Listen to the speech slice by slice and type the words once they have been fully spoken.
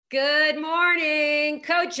Good morning,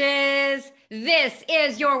 coaches. This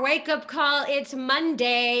is your wake-up call. It's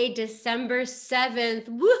Monday, December 7th.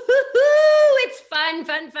 Woo-hoo-hoo! It's fun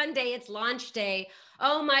day. It's launch day.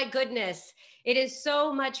 Oh my goodness. It is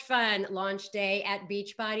so much fun, launch day at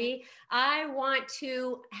Beachbody. I want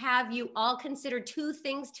to have you all consider two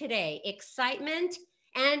things today: excitement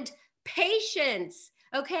and patience.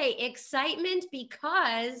 Okay, excitement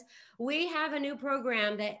because we have a new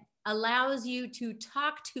program that allows you to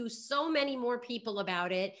talk to so many more people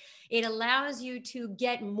about it. It allows you to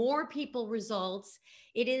get more people results.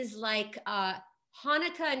 It is like Hanukkah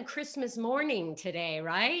and Christmas morning today,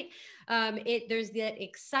 right? There's that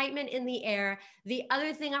excitement in the air. The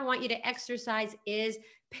other thing I want you to exercise is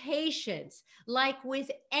patience. Like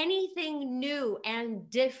with anything new and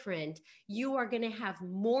different, you are going to have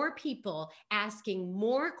more people asking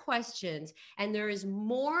more questions, and there is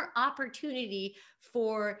more opportunity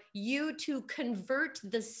for you to convert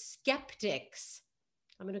the skeptics.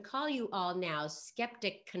 I'm going to call you all now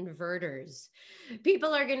skeptic converters.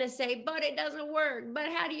 People are going to say, but it doesn't work. But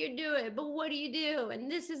how do you do it? But what do you do? And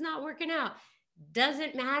this is not working out.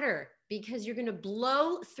 Doesn't matter, because you're going to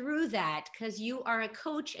blow through that because you are a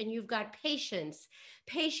coach and you've got patience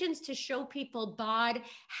to show people, bod,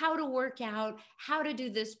 how to work out, how to do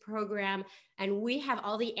this program. And we have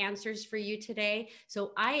all the answers for you today.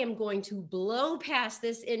 So I am going to blow past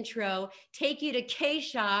this intro, take you to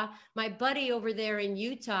Keisha, my buddy over there in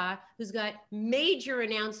Utah, who's got major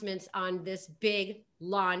announcements on this big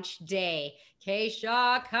launch day.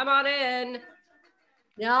 Keisha, come on in.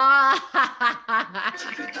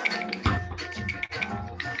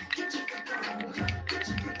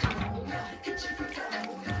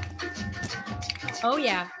 Oh,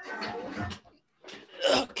 yeah.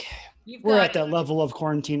 Okay. We're at that level of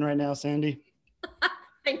quarantine right now, Sandy.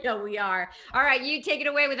 I know we are. All right, you take it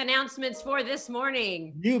away with announcements for this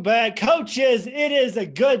morning. You bet. Coaches, it is a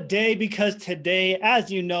good day because today,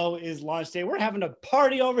 as you know, is launch day. We're having a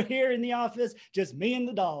party over here in the office, just me and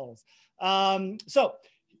the dolls. So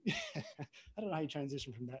I don't know how you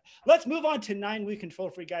transition from that. Let's move on to 9-week control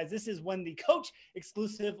free, guys. This is when the coach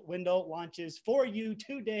exclusive window launches for you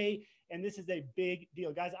today. And this is a big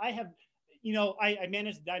deal, guys. I have, I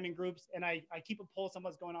manage the diamond groups, and I keep a pulse on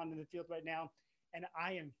what's going on in the field right now. And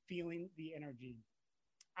I am feeling the energy.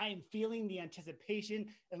 I am feeling the anticipation.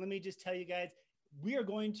 And let me just tell you guys, we are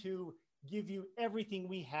going to give you everything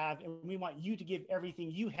we have, and we want you to give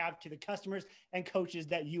everything you have to the customers and coaches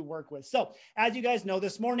that you work with. So as you guys know,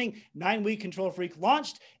 this morning, 9-week Control Freak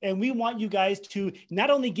launched, and we want you guys to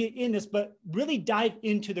not only get in this, but really dive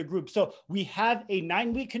into the group. So we have a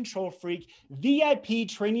 9-week Control Freak VIP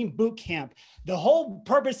training boot camp. The whole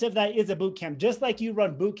purpose of that is a boot camp. Just like you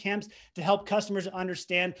run boot camps to help customers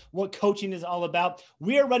understand what coaching is all about,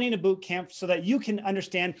 we are running a boot camp so that you can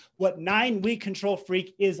understand what 9-week Control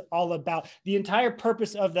Freak is all about. The entire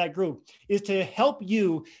purpose of that group is to help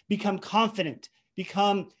you become confident,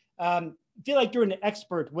 feel like you're an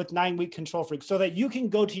expert with 9-week Control Freak, so that you can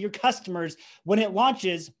go to your customers when it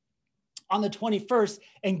launches on the 21st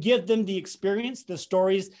and give them the experience, the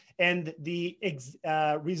stories, and the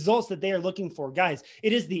results that they are looking for. Guys,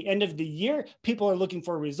 it is the end of the year. People are looking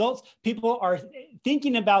for results. People are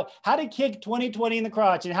thinking about how to kick 2020 in the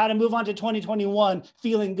crotch and how to move on to 2021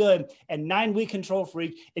 feeling good. And 9-week Control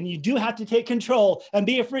Freak, and you do have to take control and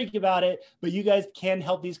be a freak about it, but you guys can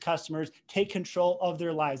help these customers take control of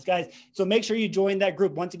their lives, guys. So make sure you join that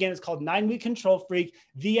group. Once again, it's called 9-week Control Freak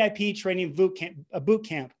VIP Training Boot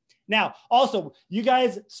Camp. Now, also, you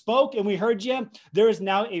guys spoke and we heard you. There is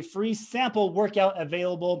now a free sample workout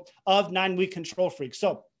available of 9-week Control Freak.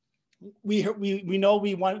 So we know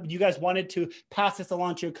you guys wanted to pass this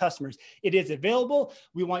along to your customers. It is available.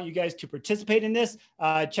 We want you guys to participate in this.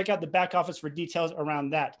 Check out the back office for details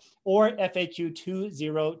around that, or FAQ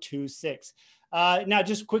 2026. Now,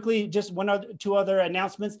 just quickly, just two other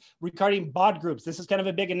announcements regarding BOD groups. This is kind of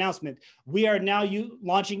a big announcement. We are now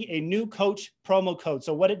launching a new coach promo code.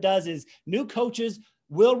 So what it does is new coaches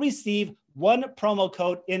will receive one promo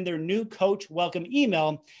code in their new coach welcome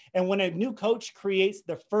email. And when a new coach creates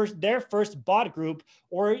their first BOD group,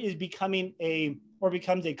 or becomes a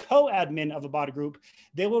co-admin of a BOD group,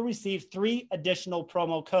 they will receive 3 additional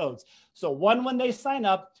promo codes. So 1 when they sign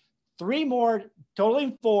up, 3 more,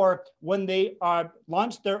 totaling 4 when they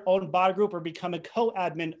launch their own BOD group or become a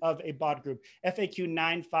co-admin of a BOD group. FAQ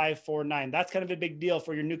 9549. That's kind of a big deal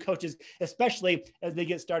for your new coaches, especially as they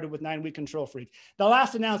get started with 9-week Control Freak. The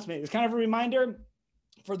last announcement is kind of a reminder.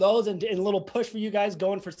 for those, and a little push for you guys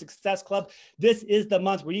going for Success Club. This is the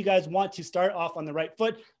month where you guys want to start off on the right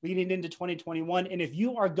foot leading into 2021. And if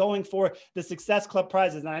you are going for the Success Club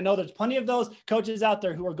prizes, and I know there's plenty of those coaches out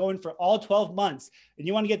there who are going for all 12 months, and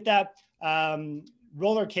you want to get that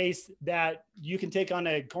roller case that you can take on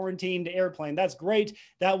a quarantined airplane, that's great.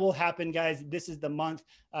 That will happen, guys. This is the month,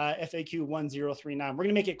 FAQ 1039. We're going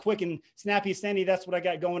to make it quick and snappy. Sandy, that's what I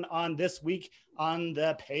got going on this week on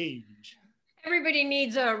the page. Everybody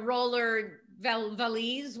needs a roller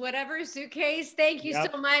valise, whatever, suitcase. Thank you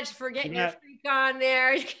so much for getting your freak on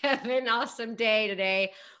there, Kevin. Awesome day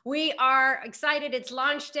today. We are excited. It's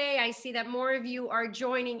launch day. I see that more of you are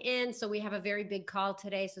joining in. So we have a very big call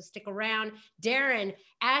today. So stick around. Darren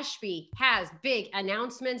Ashby has big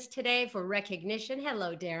announcements today for recognition.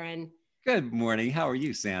 Hello, Darren. Good morning. How are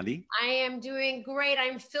you, Sandy? I am doing great.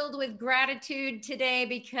 I'm filled with gratitude today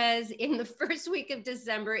because in the first week of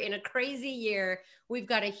December, in a crazy year, we've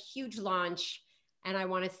got a huge launch. And I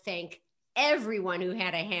want to thank everyone who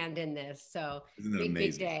had a hand in this. So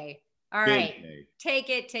big day. All right. Take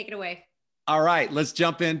it away. All right, let's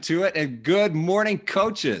jump into it. And good morning,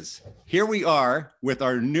 coaches. Here we are with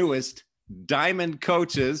our newest Diamond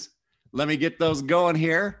coaches. Let me get those going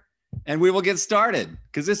here. And we will get started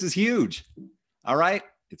because this is huge. All right.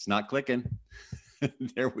 It's not clicking.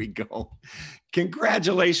 There we go.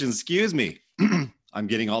 Congratulations. Excuse me. I'm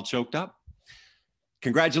getting all choked up.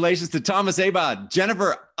 Congratulations to Thomas Abad,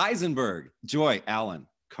 Jennifer Eisenberg, Joy Allen,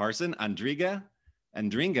 Carson Andringa,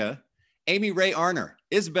 Amy Ray Arner,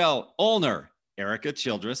 Isabel Olner, Erica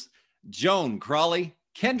Childress, Joan Crawley,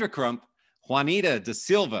 Kendra Crump, Juanita De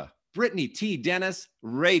Silva, Brittany T. Dennis,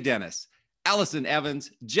 Ray Dennis, Allison Evans,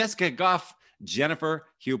 Jessica Goff, Jennifer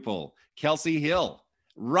Hupel, Kelsey Hill,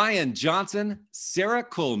 Ryan Johnson, Sarah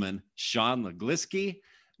Kuhlman, Sean Legliski,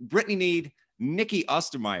 Brittany Need, Nikki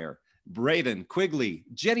Ostermeyer, Braden Quigley,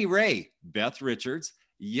 Jenny Ray, Beth Richards,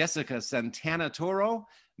 Jessica Santana Toro,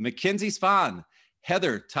 Mackenzie Spahn,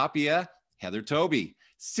 Heather Tapia, Heather Toby,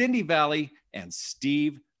 Cindy Valley, and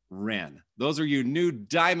Steve Wren. Those are your new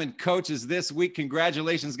Diamond coaches this week.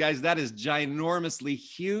 Congratulations, guys. That is ginormously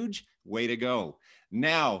huge. Way to go.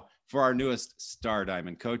 Now for our newest Star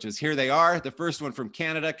Diamond coaches. Here they are. The first one from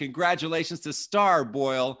Canada. Congratulations to Star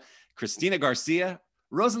Boyle, Christina Garcia,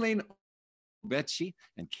 Rosaline Betchy,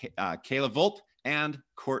 and Kayla Volpe, and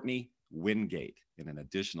Courtney Wingate in an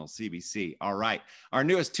additional CBC. All right. Our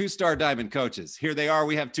newest 2-star Diamond coaches. Here they are.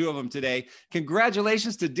 We have 2 of them today.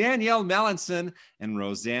 Congratulations to Danielle Mallinson and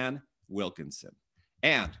Roseanne Wilkinson.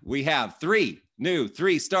 And we have 3 new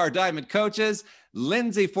 3-star Diamond coaches,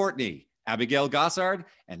 Lindsay Fortney, Abigail Gossard,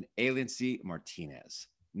 and Aileen Martinez.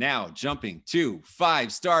 Now jumping to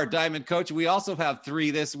 5-star Diamond coach. We also have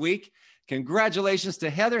 3 this week. Congratulations to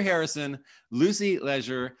Heather Harrison, Lucy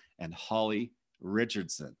Leisure, and Holly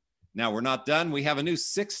Richardson. Now we're not done. We have a new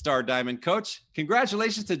 6-star Diamond coach.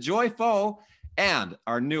 Congratulations to Joy Foe and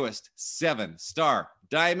our newest 7-star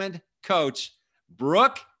Diamond coach,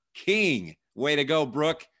 Brooke King. Way to go,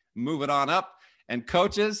 Brooke. Move it on up. And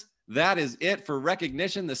coaches, that is it for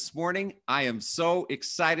recognition this morning. I am so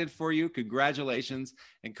excited for you. Congratulations.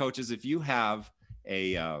 And coaches, if you have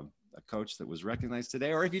a coach that was recognized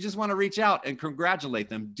today, or if you just want to reach out and congratulate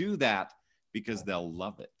them, do that because they'll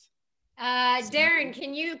love it. Darren,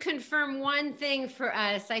 can you confirm one thing for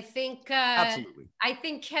us? I think Absolutely. I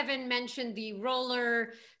think Kevin mentioned the roller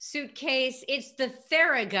suitcase. It's the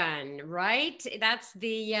Theragun, right? That's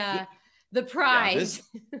the prize.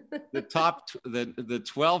 Yeah, the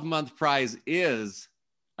 12-month prize is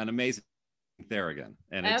an amazing Theragun,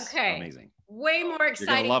 and it's amazing. Way more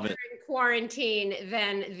exciting love during quarantine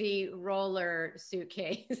than the roller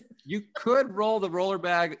suitcase. You could roll the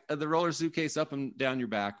roller suitcase up and down your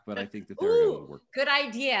back, but I think the Theragun will work. Good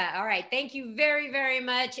idea. All right. Thank you very, very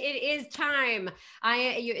much. It is time.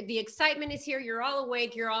 The excitement is here. You're all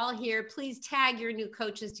awake. You're all here. Please tag your new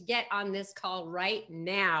coaches to get on this call right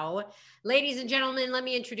now. Ladies and gentlemen, let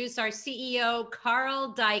me introduce our CEO,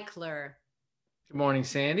 Carl Daikeler. Good morning,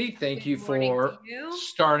 Sandy. Thank you for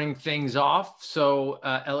starting things off so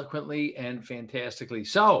eloquently and fantastically.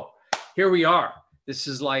 So here we are. This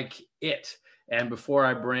is like it. And before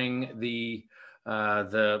I bring the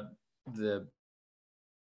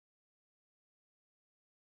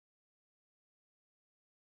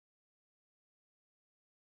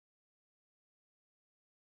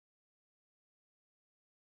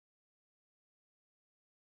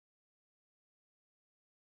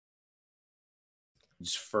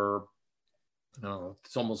for, I don't know,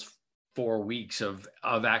 it's almost 4 weeks of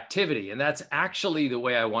activity. And that's actually the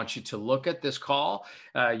way I want you to look at this call.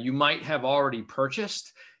 You might have already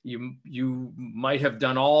purchased, you might have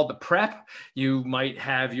done all the prep, you might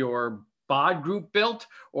have your bod group built,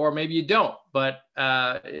 or maybe you don't. But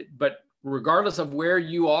regardless of where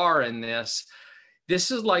you are in this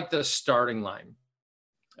is like the starting line.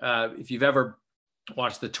 If you've ever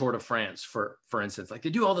watched the Tour de France, for instance, like they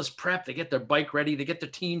do all this prep, they get their bike ready, they get their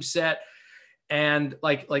team set, and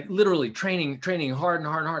like literally training hard and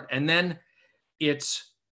hard and hard. And then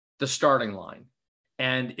it's the starting line.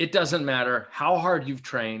 And it doesn't matter how hard you've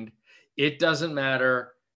trained. It doesn't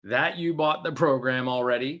matter that you bought the program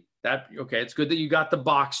already. It's good that you got the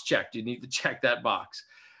box checked. You need to check that box.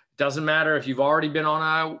 It doesn't matter if you've already been on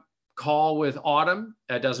a call with Autumn.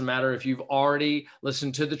 It doesn't matter if you've already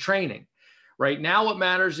listened to the training. Right now, what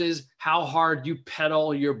matters is how hard you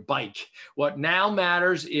pedal your bike. What now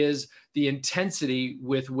matters is the intensity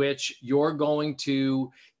with which you're going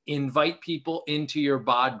to invite people into your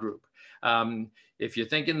bod group. If you're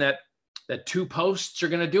thinking that 2 posts are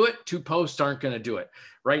going to do it, 2 posts aren't going to do it.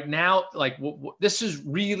 Right now, like this is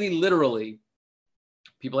really literally,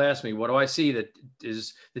 people ask me, what do I see that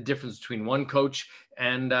is the difference between one coach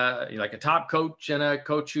and like a top coach and a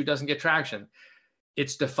coach who doesn't get traction?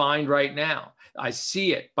 It's defined right now. I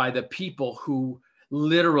see it by the people who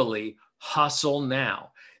literally hustle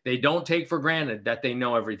now. They don't take for granted that they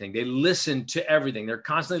know everything. They listen to everything. They're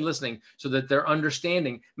constantly listening so that they're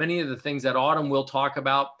understanding many of the things that Autumn will talk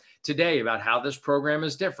about today about how this program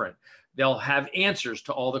is different. They'll have answers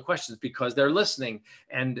to all the questions because they're listening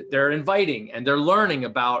and they're inviting and they're learning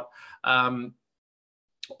about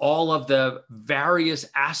all of the various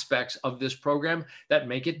aspects of this program that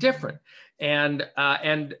make it different. And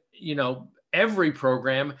every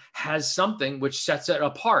program has something which sets it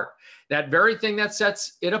apart. That very thing that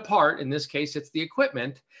sets it apart, in this case, it's the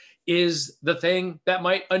equipment, is the thing that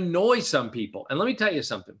might annoy some people. And let me tell you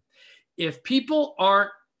something. If people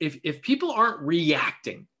aren't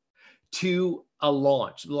reacting to a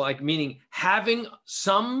launch, like meaning having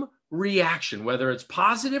some reaction, whether it's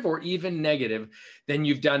positive or even negative, then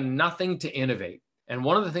you've done nothing to innovate. And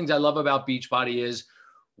one of the things I love about Beachbody is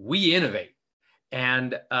we innovate.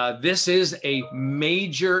 And this is a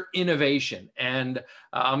major innovation. And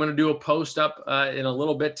I'm going to do a post up in a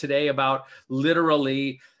little bit today about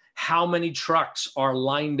literally how many trucks are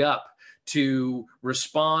lined up to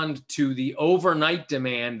respond to the overnight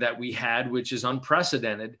demand that we had, which is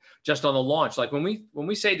unprecedented just on the launch. Like when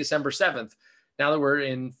we say December 7th, now that we're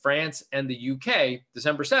in France and the UK,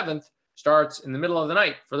 December 7th starts in the middle of the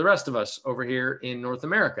night for the rest of us over here in North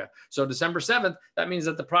America. So December 7th, that means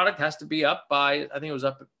that the product has to be up by, I think it was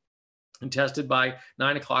up and tested by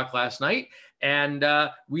 9 o'clock last night. And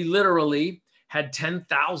we literally had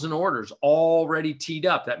 10,000 orders already teed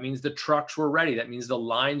up. That means the trucks were ready. That means the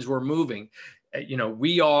lines were moving.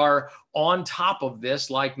 We are on top of this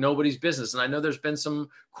like nobody's business. And I know there's been some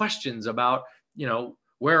questions about,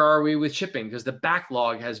 where are we with shipping? Because the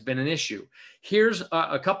backlog has been an issue. Here's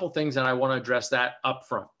a couple things that I want to address that up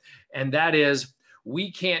front. And that is,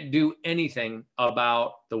 we can't do anything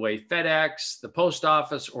about the way FedEx, the post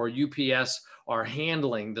office, or UPS are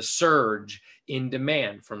handling the surge in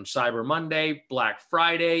demand from Cyber Monday, Black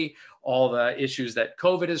Friday, all the issues that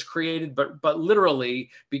COVID has created, but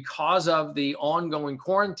literally because of the ongoing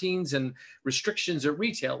quarantines and restrictions at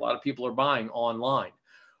retail, a lot of people are buying online.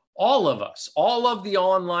 All of us, all of the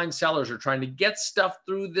online sellers are trying to get stuff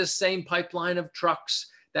through this same pipeline of trucks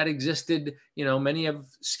that existed. Many have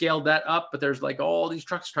scaled that up, but there's like all these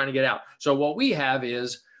trucks trying to get out. So what we have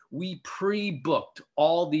is we pre-booked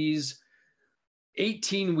all these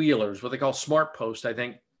 18-wheelers, what they call Smart Post, I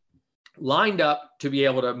think, lined up to be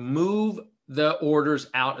able to move the orders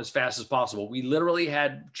out as fast as possible. We literally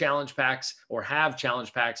had challenge packs or have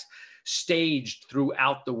challenge packs staged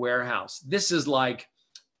throughout the warehouse. This is like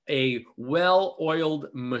a well-oiled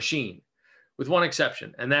machine with one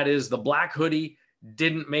exception, and that is the black hoodie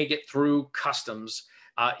didn't make it through customs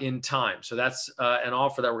in time. So that's an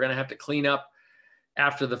offer that we're going to have to clean up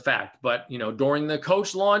after the fact. But, during the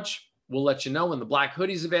coach launch, we'll let you know when the black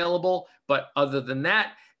hoodie is available. But other than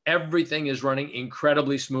that, everything is running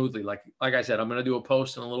incredibly smoothly. Like I said, I'm going to do a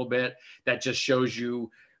post in a little bit that just shows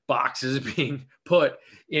you boxes being put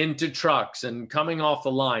into trucks and coming off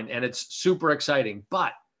the line. And it's super exciting.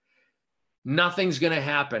 But nothing's going to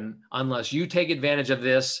happen unless you take advantage of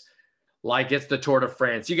this like it's the Tour de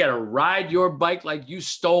France. You got to ride your bike like you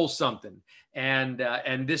stole something. And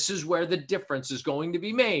this is where the difference is going to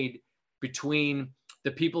be made between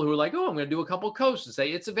the people who are like, oh, I'm going to do a couple coasts and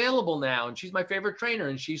say it's available now, and she's my favorite trainer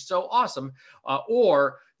and she's so awesome.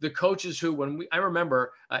 Or the coaches who, I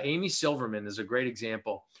remember Amy Silverman is a great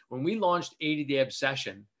example. When we launched 80-Day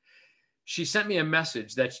Obsession, she sent me a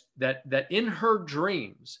message that in her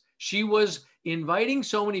dreams, she was inviting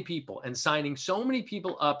so many people and signing so many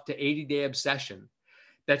people up to 80-Day Obsession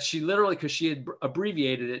that she literally, because she had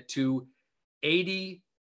abbreviated it to 80DO,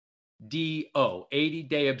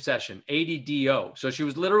 80-Day Obsession, 80DO. So she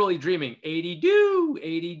was literally dreaming 80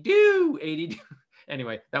 do.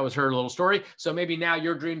 Anyway, that was her little story. So maybe now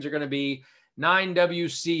your dreams are going to be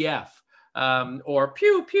 9WCF. Or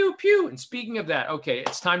pew, pew, pew. And speaking of that, okay,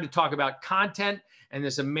 it's time to talk about content and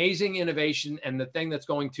this amazing innovation and the thing that's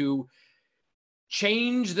going to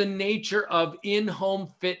change the nature of in-home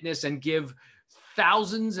fitness and give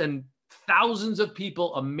thousands and thousands of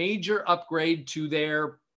people a major upgrade to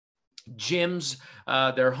their gyms,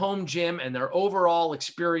 their home gym, and their overall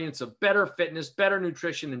experience of better fitness, better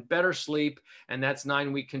nutrition, and better sleep. And that's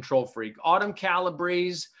 9-Week Control Freak. Autumn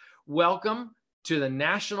Calabrese, welcome to the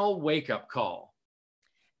National Wake Up Call.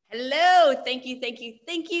 Hello. Thank you. Thank you.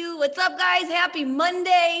 Thank you. What's up, guys? Happy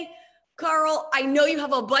Monday. Carl, I know you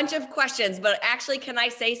have a bunch of questions, but actually, can I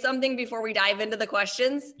say something before we dive into the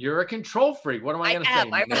questions? You're a control freak. What am I going to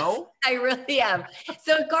say? No? I really am.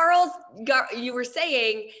 So you were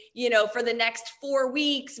saying, for the next 4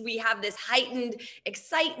 weeks, we have this heightened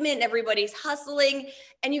excitement. Everybody's hustling.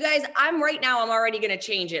 And you guys, I'm already going to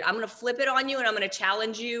change it. I'm going to flip it on you and I'm going to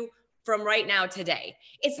challenge you from right now today.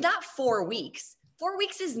 It's not 4 weeks. 4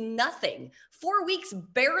 weeks is nothing. 4 weeks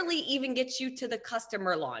barely even gets you to the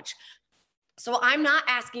customer launch. So I'm not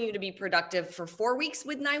asking you to be productive for 4 weeks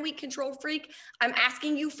with 9-Week Control Freak. I'm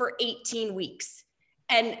asking you for 18 weeks.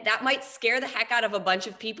 And that might scare the heck out of a bunch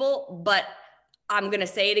of people, but I'm going to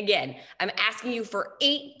say it again. I'm asking you for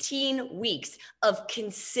 18 weeks of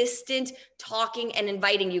consistent talking and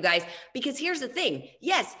inviting you guys, because here's the thing.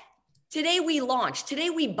 Yes, today we launch,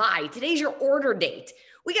 today we buy, today's your order date.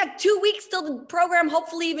 We got 2 weeks till the program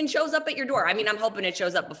hopefully even shows up at your door. I mean, I'm hoping it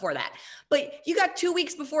shows up before that, but you got 2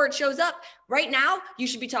 weeks before it shows up. Right now, you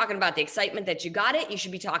should be talking about the excitement that you got it. You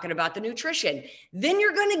should be talking about the nutrition. Then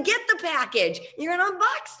you're going to get the package. You're going to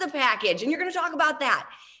unbox the package and you're going to talk about that.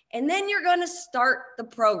 And then you're going to start the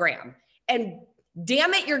program. And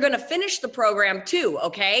damn it, you're going to finish the program too.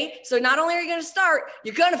 Okay. So not only are you going to start,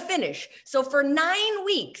 you're going to finish. So for 9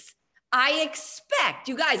 weeks, I expect,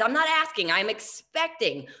 you guys, I'm not asking, I'm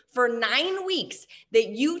expecting for 9 weeks that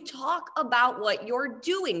you talk about what you're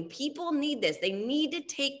doing. People need this. They need to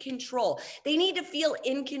take control. They need to feel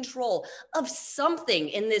in control of something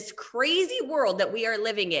in this crazy world that we are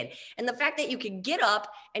living in. And the fact that you can get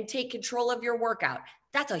up and take control of your workout,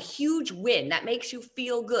 that's a huge win. That makes you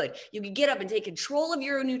feel good. You can get up and take control of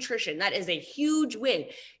your nutrition. That is a huge win.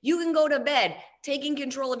 You can go to bed taking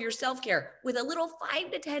control of your self-care with a little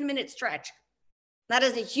 5 to 10 minute stretch. That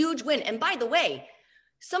is a huge win. And by the way,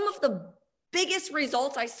 some of the biggest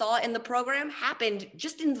results I saw in the program happened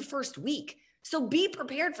just in the first week. So be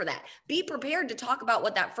prepared for that. Be prepared to talk about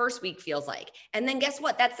what that first week feels like. And then guess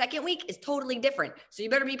what? That second week is totally different. So you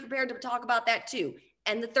better be prepared to talk about that too.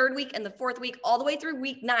 And the third week and the fourth week, all the way through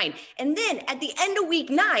week 9. And then at the end of week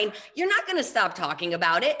 9, you're not going to stop talking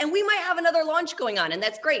about it. And we might have another launch going on. And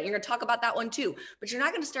that's great. You're going to talk about that one too. But you're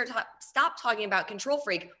not going to stop talking about Control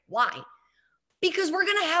Freak. Why? Because we're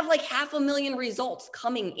going to have like 500,000 results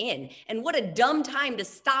coming in. And what a dumb time to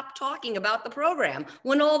stop talking about the program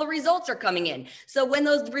when all the results are coming in. So when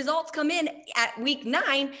those results come in at week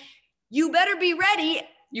 9, you better be ready.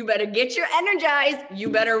 You better get your energized. You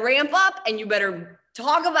better ramp up and you better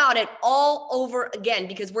talk about it all over again,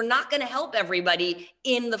 because we're not going to help everybody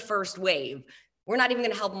in the first wave. We're not even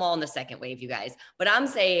going to help them all in the second wave, you guys. But I'm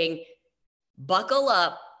saying, buckle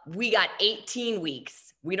up. We got 18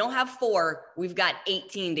 weeks. We don't have 4. We've got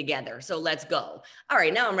 18 together. So let's go. All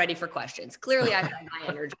right. Now I'm ready for questions. Clearly I've got my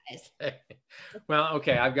energized. Well,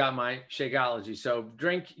 okay. I've got my Shakeology. So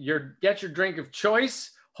get your drink of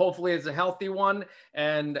choice. Hopefully it's a healthy one.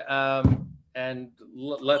 And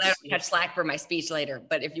let's catch slack for my speech later,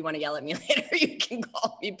 but if you want to yell at me later, you can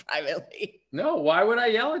call me privately. No, why would I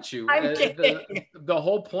yell at you? I'm kidding. The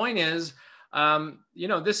whole point is,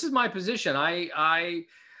 this is my position.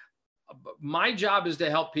 My job is to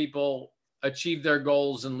help people achieve their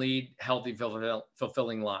goals and lead healthy,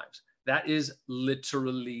 fulfilling lives. That is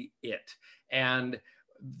literally it. And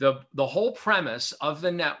the whole premise of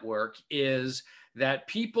the network is that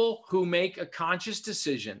people who make a conscious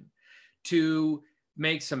decision to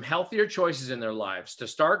make some healthier choices in their lives, to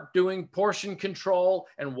start doing portion control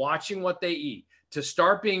and watching what they eat, to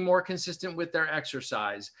start being more consistent with their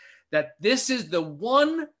exercise, that this is the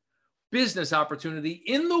one business opportunity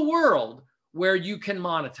in the world where you can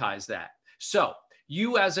monetize that. So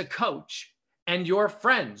you as a coach and your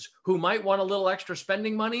friends who might want a little extra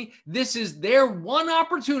spending money, this is their one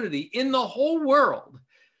opportunity in the whole world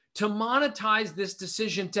to monetize this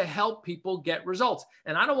decision to help people get results.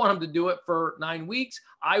 And I don't want them to do it for 9 weeks.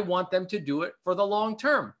 I want them to do it for the long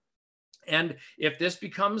term. And if this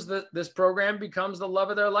program becomes the love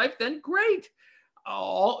of their life, then great.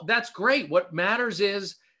 Oh, that's great. What matters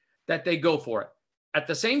is that they go for it. At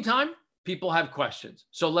the same time, people have questions.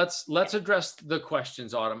 So let's address the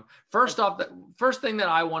questions, Autumn. First off, the first thing that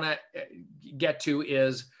I want to get to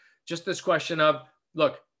is just this question of,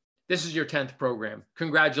 look, this is your 10th program.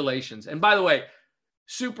 Congratulations. And by the way,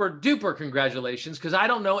 super duper congratulations, because I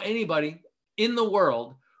don't know anybody in the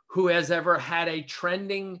world who has ever had a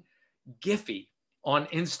trending Giphy on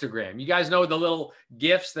Instagram. You guys know the little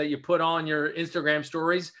GIFs that you put on your Instagram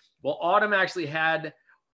stories? Well, Autumn actually had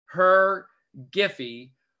her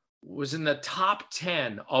Giphy was in the top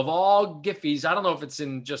 10 of all Giphies. I don't know if it's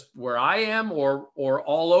in just where I am or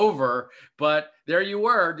all over, but there you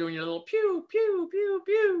were doing your little pew, pew, pew,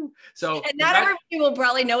 pew. So and not everybody will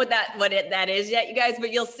probably know what that is yet, you guys,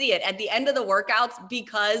 but you'll see it at the end of the workouts,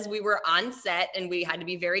 because we were on set and we had to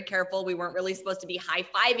be very careful. We weren't really supposed to be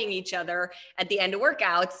high-fiving each other at the end of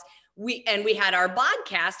workouts. We had our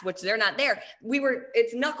podcast, which they're not there.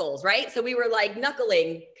 It's knuckles, right? So we were like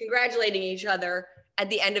knuckling, congratulating each other at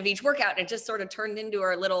the end of each workout. And it just sort of turned into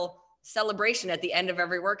our little celebration at the end of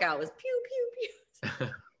every workout. It was pew, pew, pew.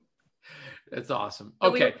 That's awesome.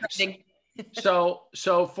 Okay. So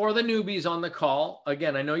for the newbies on the call,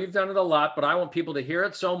 again, I know you've done it a lot, but I want people to hear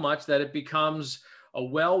it so much that it becomes a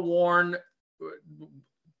well-worn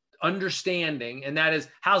understanding. And that is,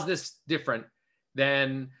 how's this different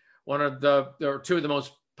than one of two of the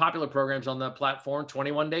most popular programs on the platform,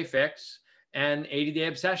 21 Day Fix and 80 Day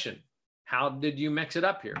Obsession? How did you mix it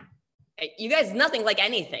up here? You guys, nothing like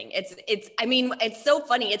anything. It's so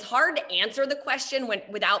funny. It's hard to answer the question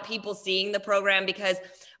without people seeing the program, because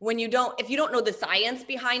if you don't know the science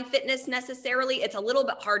behind fitness necessarily, it's a little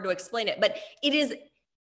bit hard to explain it, but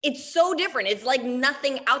it's so different. It's like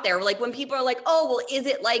nothing out there. Like when people are like, oh, well, is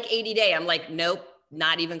it like 80 Day? I'm like, nope,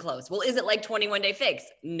 not even close. Well, is it like 21 Day Fix?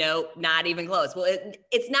 Nope, not even close. Well,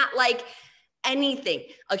 it's not like anything.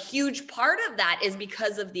 A huge part of that is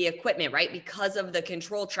because of the equipment, right? Because of the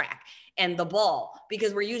control track and the ball,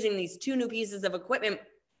 because we're using these two new pieces of equipment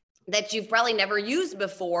that you've probably never used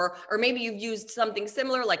before, or maybe you've used something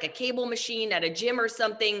similar like a cable machine at a gym or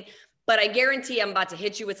something. But I guarantee I'm about to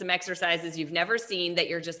hit you with some exercises you've never seen that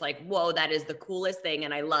you're just like, whoa, that is the coolest thing.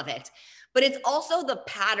 And I love it. But it's also the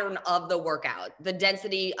pattern of the workout, the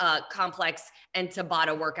density complex and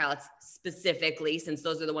Tabata workouts specifically, since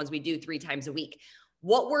those are the ones we do 3 times a week.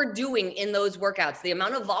 What we're doing in those workouts, the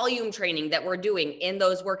amount of volume training that we're doing in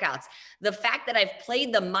those workouts, the fact that I've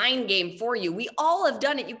played the mind game for you. We all have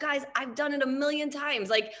done it. You guys, I've done it a million times.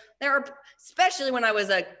 Like especially when I was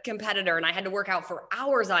a competitor and I had to work out for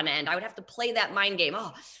hours on end, I would have to play that mind game.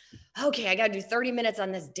 Oh, okay, I got to do 30 minutes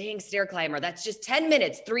on this dang stair climber. That's just 10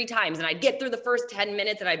 minutes, 3 times. And I'd get through the first 10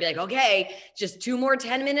 minutes and I'd be like, okay, just 2 more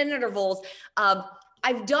 10-minute intervals.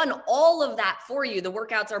 I've done all of that for you. The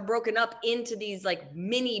workouts are broken up into these like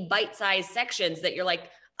mini bite-sized sections that you're like,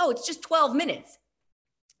 oh, it's just 12 minutes.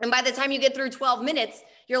 And by the time you get through 12 minutes,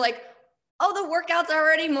 you're like, oh, the workout's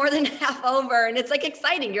already more than half over. And it's like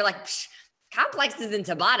exciting. You're like, complexes and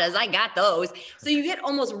Tabatas, I got those. So you get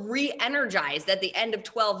almost re-energized at the end of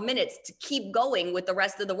 12 minutes to keep going with the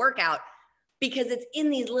rest of the workout, because it's in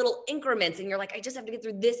these little increments. And you're like, I just have to get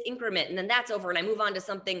through this increment. And then that's over. And I move on to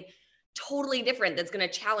something totally different that's going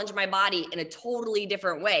to challenge my body in a totally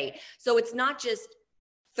different way. So it's not just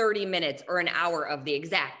 30 minutes or an hour of the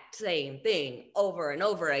exact same thing over and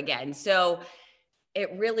over again. So it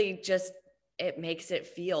really just, it makes it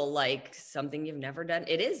feel like something you've never done.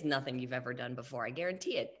 It is nothing you've ever done before. I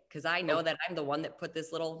guarantee it. Because I know that I'm the one that put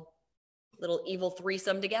this little evil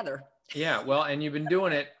threesome together. Yeah, well, and you've been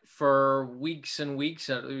doing it for weeks and weeks.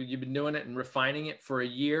 You've been doing it and refining it for a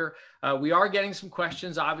year. We are getting some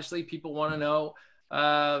questions. Obviously, people want to know.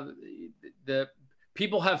 The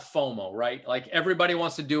people have FOMO, right? Like everybody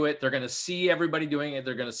wants to do it. They're going to see everybody doing it.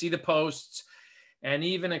 They're going to see the posts. And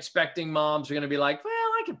even expecting moms are going to be like, well,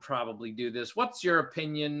 I could probably do this. What's your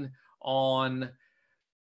opinion on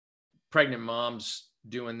pregnant moms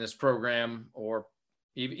doing this program, or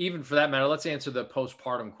even for that matter, let's answer the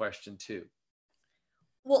postpartum question too.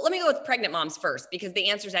 Well, let me go with pregnant moms first, because the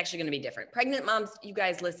answer is actually going to be different. Pregnant moms, you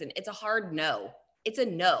guys listen, it's a hard no. It's a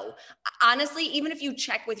no. Honestly, even if you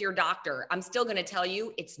check with your doctor, I'm still going to tell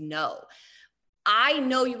you it's no. I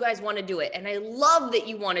know you guys want to do it, and I love that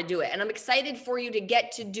you want to do it, and I'm excited for you to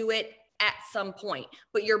get to do it at some point,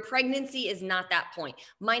 but your pregnancy is not that point.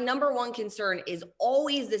 My number one concern is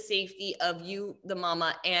always the safety of you, the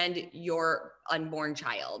mama, and your unborn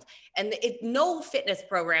child. And no fitness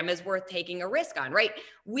program is worth taking a risk on, right?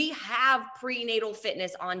 We have prenatal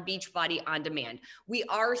fitness on Beachbody On Demand. We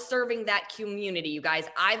are serving that community, you guys.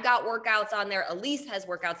 I've got workouts on there. Elise has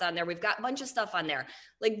workouts on there. We've got a bunch of stuff on there.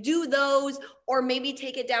 Like, do those, or maybe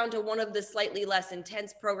take it down to one of the slightly less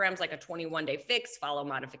intense programs, like a 21-day fix, follow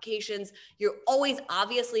modifications. You always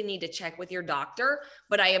obviously need to check with your doctor,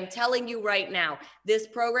 but I am telling you right now, this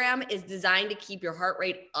program is designed to keep your heart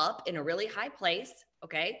rate up in a really high place,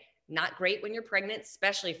 okay? Not great when you're pregnant,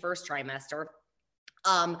 especially first trimester.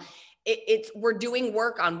 We're doing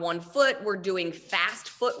work on one foot. We're doing fast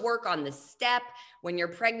footwork on the step. When you're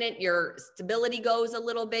pregnant, your stability goes a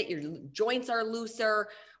little bit. Your joints are looser.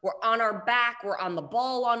 We're on our back. We're on the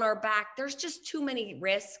ball on our back. There's just too many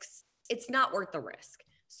risks. It's not worth the risk.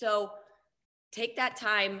 So take that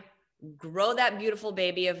time, grow that beautiful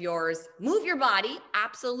baby of yours, move your body,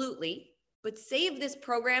 absolutely, but save this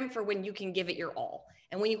program for when you can give it your all.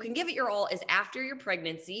 And when you can give it your all is after your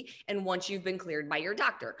pregnancy and once you've been cleared by your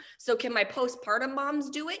doctor. So can my postpartum moms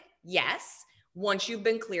do it? Yes, once you've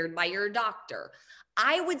been cleared by your doctor.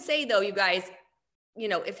 I would say though, you guys,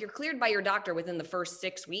 if you're cleared by your doctor within the first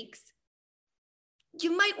 6 weeks,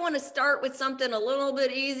 you might want to start with something a little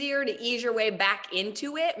bit easier to ease your way back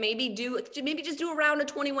into it. Maybe just do around a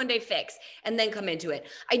 21-day fix and then come into it.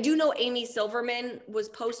 I do know Amy Silverman was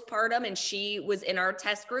postpartum and she was in our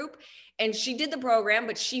test group and she did the program,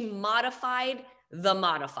 but she modified the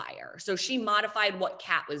modifier. So she modified what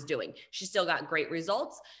Kat was doing. She still got great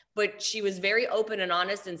results, but she was very open and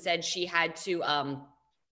honest and said she had to,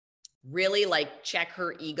 really check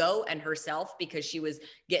her ego and herself because she was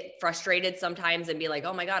get frustrated sometimes and be like,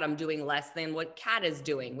 oh my God, I'm doing less than what Kat is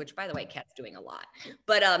doing, which by the way, Kat's doing a lot.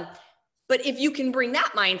 But if you can bring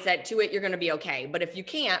that mindset to it, you're going to be okay. But if you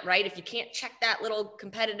can't, right? If you can't check that little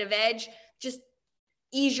competitive edge, just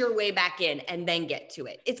ease your way back in and then get to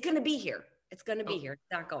it. It's going to be here. It's going to be here.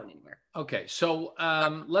 It's not going anywhere. Okay. So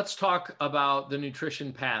let's talk about the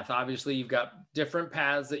nutrition path. Obviously, you've got different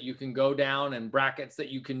paths that you can go down and brackets that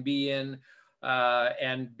you can be in.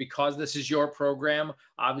 And because this is your program,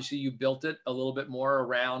 obviously you built it a little bit more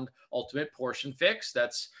around Ultimate Portion Fix.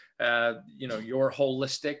 That's, your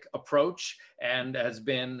holistic approach and has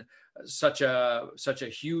been such a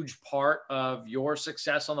huge part of your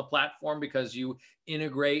success on the platform because you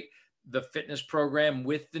integrate the fitness program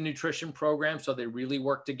with the nutrition program, so they really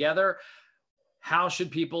work together. How should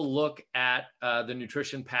people look at the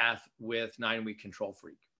nutrition path with 9-Week Control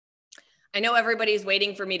Freak? I know everybody's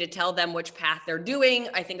waiting for me to tell them which path they're doing.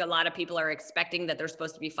 I think a lot of people are expecting that they're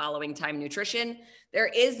supposed to be following Time Nutrition. There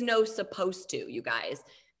is no supposed to, you guys.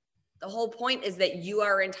 The whole point is that you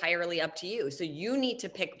are entirely up to you. So you need to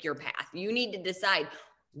pick your path. You need to decide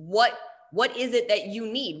what is it that you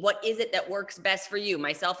need? What is it that works best for you?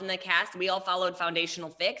 Myself and the cast, we all followed Foundational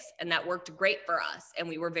Fix, and that worked great for us. And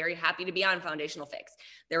we were very happy to be on Foundational Fix.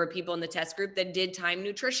 There were people in the test group that did Time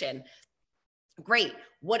Nutrition. Great.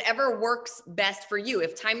 Whatever works best for you.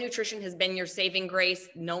 If Time Nutrition has been your saving grace,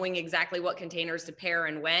 knowing exactly what containers to pair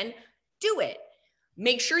and when, do it.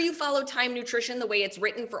 Make sure you follow Time Nutrition the way it's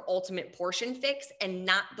written for Ultimate Portion Fix and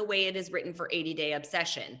not the way it is written for 80-Day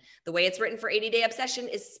Obsession. The way it's written for 80-Day Obsession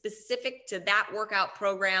is specific to that workout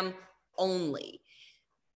program only.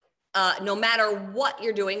 No matter what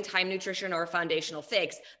you're doing, Time Nutrition or Foundational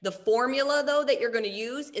Fix, the formula though that you're going to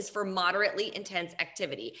use is for moderately intense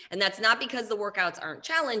activity. And that's not because the workouts aren't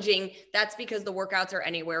challenging. That's because the workouts are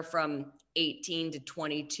anywhere from 18 to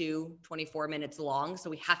 22, 24 minutes long. So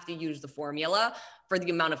we have to use the formula for the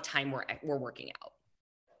amount of time we're working out.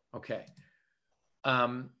 Okay.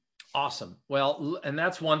 Awesome. Well, and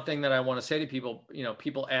that's one thing that I want to say to people.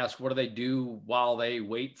 People ask, what do they do while they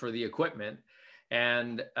wait for the equipment?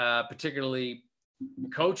 And particularly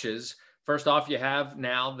coaches, first off, you have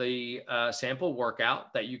now the sample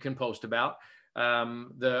workout that you can post about.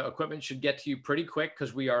 The equipment should get to you pretty quick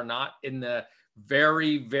because we are not in the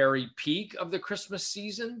very, very peak of the Christmas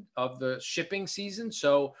season, of the shipping season.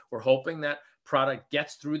 So we're hoping that product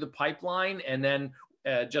gets through the pipeline. And then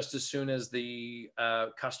just as soon as the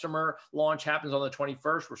customer launch happens on the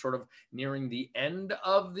 21st, we're sort of nearing the end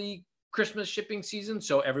of the Christmas shipping season.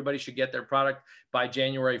 So everybody should get their product by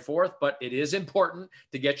January 4th, but it is important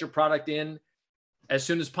to get your product in as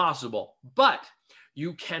soon as possible. But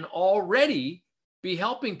you can already be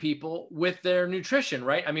helping people with their nutrition,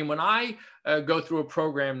 right? I mean, when I go through a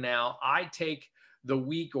program now, I take the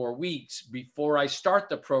week or weeks before I start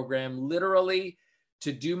the program, literally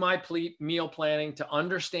to do my meal planning, to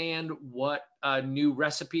understand what new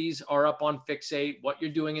recipes are up on Fixate, what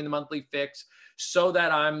you're doing in the monthly fix, so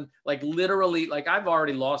that I'm like literally, like I've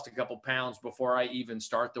already lost a couple pounds before I even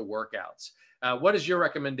start the workouts. What is your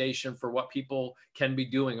recommendation for what people can be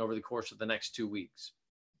doing over the course of the next 2 weeks?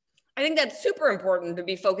 I think that's super important to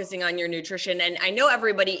be focusing on your nutrition. And I know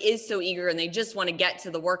everybody is so eager and they just want to get to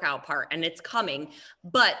the workout part, and it's coming,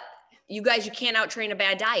 but you guys, you can't out-train a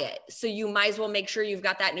bad diet. So you might as well make sure you've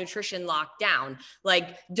got that nutrition locked down.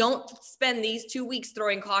 Like, don't spend these 2 weeks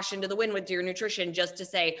throwing caution to the wind with your nutrition just to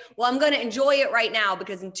say, well, I'm going to enjoy it right now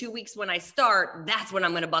because in 2 weeks when I start, that's when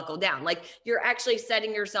I'm going to buckle down. Like, you're actually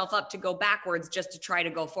setting yourself up to go backwards just to try to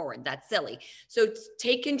go forward. That's silly. So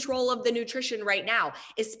take control of the nutrition right now,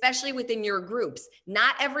 especially within your groups.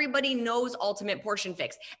 Not everybody knows Ultimate Portion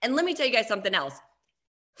Fix. And let me tell you guys something else.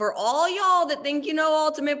 For all y'all that think you know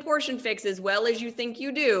Ultimate Portion Fix as well as you think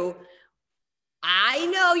you do, I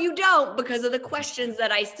know you don't because of the questions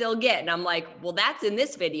that I still get. And I'm like, well, that's in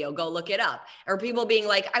this video. Go look it up. Or people being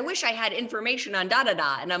like, I wish I had information on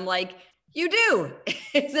da-da-da. And I'm like, you do.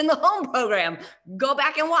 It's in the home program. Go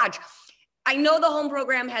back and watch. I know the home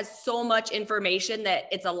program has so much information that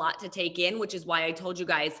it's a lot to take in, which is why I told you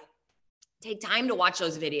guys, take time to watch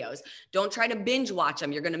those videos. Don't try to binge watch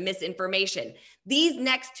them. You're going to miss information. These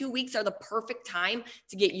next 2 weeks are the perfect time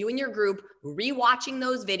to get you and your group rewatching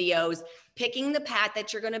those videos, picking the path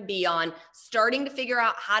that you're going to be on, starting to figure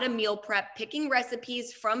out how to meal prep, picking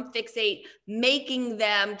recipes from Fixate, making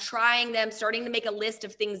them, trying them, starting to make a list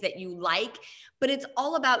of things that you like. But it's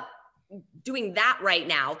all about doing that right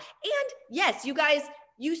now. And yes, you guys,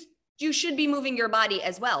 you should be moving your body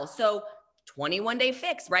as well. So 21 Day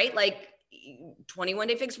Fix, right? Like 21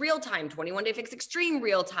 Day Fix Real Time, 21 Day Fix Extreme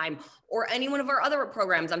Real Time, or any one of our other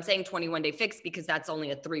programs. I'm saying 21 Day Fix because that's only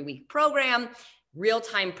a 3-week program. Real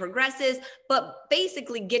Time progresses, but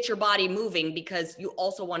basically get your body moving because you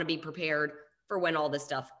also want to be prepared for when all this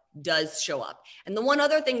stuff does show up. And the one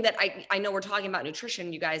other thing that I know we're talking about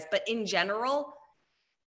nutrition, you guys, but in general,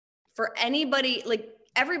 for anybody, like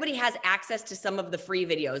everybody has access to some of the free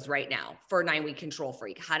videos right now for 9-Week Control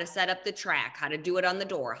Freak, how to set up the track, how to do it on the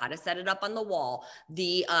door, how to set it up on the wall,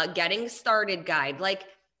 the getting started guide. Like,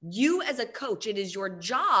 you as a coach, it is your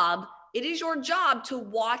job to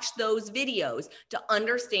watch those videos, to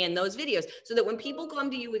understand those videos so that when people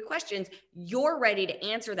come to you with questions, you're ready to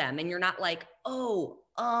answer them. And you're not like,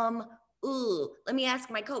 let me ask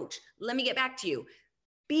my coach. Let me get back to you.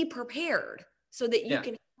 Be prepared so that you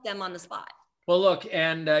can help them on the spot. Well, look,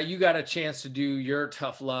 and you got a chance to do your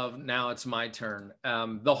tough love. Now it's my turn.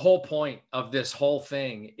 The whole point of this whole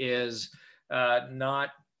thing is not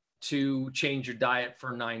to change your diet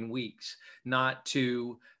for 9 weeks, not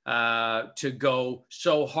to go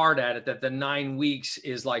so hard at it that the 9 weeks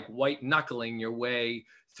is like white knuckling your way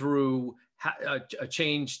through a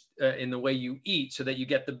change in the way you eat so that you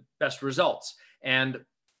get the best results. And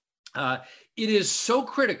it is so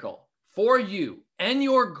critical for you and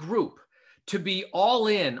your group to be all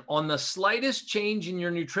in on the slightest change in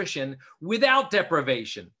your nutrition without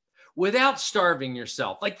deprivation, without starving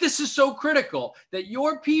yourself. Like, this is so critical that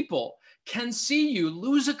your people can see you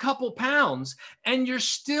lose a couple pounds and you're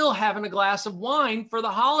still having a glass of wine for the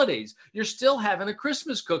holidays. You're still having a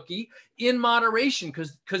Christmas cookie in moderation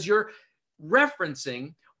because you're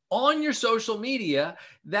referencing on your social media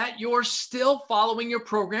that you're still following your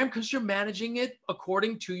program because you're managing it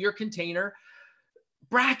according to your container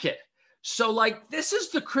bracket. So like, this is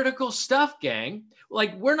the critical stuff, gang.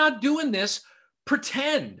 Like, we're not doing this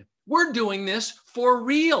pretend. We're doing this for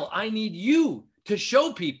real. I need you to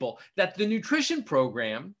show people that the nutrition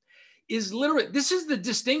program is literally, this is the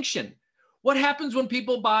distinction. What happens when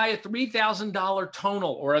people buy a $3,000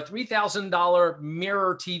 tonal or a $3,000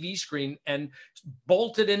 mirror TV screen and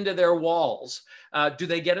bolt it into their walls? Do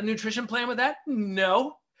they get a nutrition plan with that?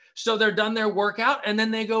 No. So they're done their workout and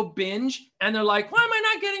then they go binge and they're like, why am I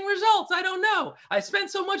not getting results? I don't know. I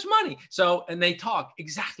spent so much money. So, and they talk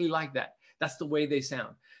exactly like that. That's the way they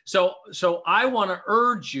sound. So I want to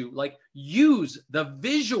urge you, like, use the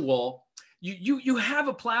visual. You have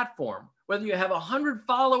a platform, whether you have 100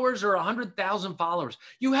 followers or 100,000 followers,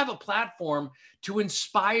 you have a platform to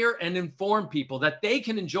inspire and inform people that they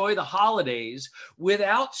can enjoy the holidays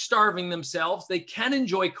without starving themselves. They can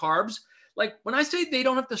enjoy carbs. Like, when I say they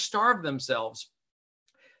don't have to starve themselves,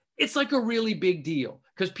 it's like a really big deal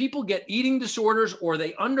because people get eating disorders or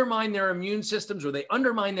they undermine their immune systems or they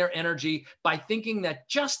undermine their energy by thinking that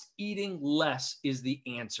just eating less is the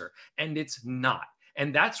answer. And it's not.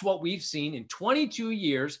 And that's what we've seen in 22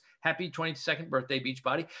 years. Happy 22nd birthday,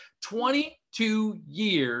 Beachbody. 22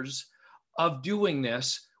 years of doing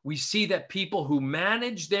this. We see that people who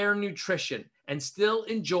manage their nutrition and still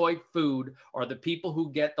enjoy food are the people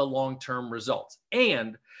who get the long-term results.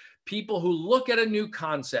 And people who look at a new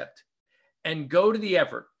concept and go to the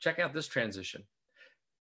effort. Check out this transition.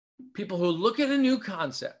 People who look at a new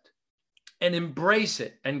concept and embrace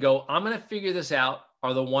it and go, I'm going to figure this out,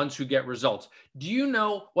 are the ones who get results. Do you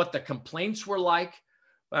know what the complaints were like?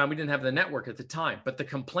 We didn't have the network at the time, but the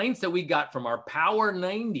complaints that we got from our Power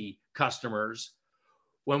 90 customers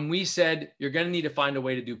when we said, you're going to need to find a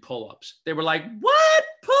way to do pull-ups. They were like, what?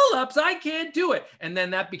 Pull-ups? I can't do it. And then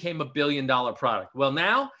that became $1 billion product. Well,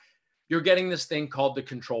 now you're getting this thing called the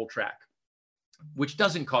Control Track, which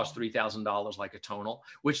doesn't cost $3,000 like a tonal,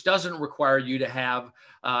 which doesn't require you to have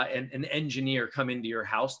an engineer come into your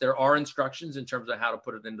house. There are instructions in terms of how to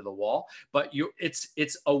put it into the wall, but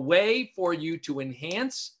it's a way for you to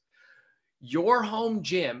enhance your home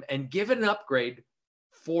gym and give it an upgrade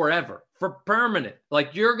forever, for permanent.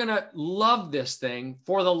 Like, you're going to love this thing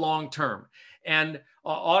for the long term. And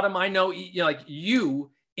Autumn, I know,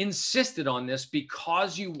 you insisted on this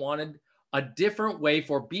because you wanted a different way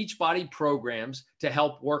for Beachbody programs to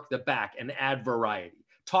help work the back and add variety.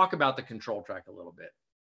 Talk about the Control Track a little bit.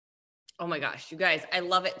 Oh my gosh, you guys, I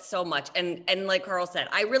love it so much. And like Carl said,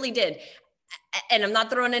 I really did. And I'm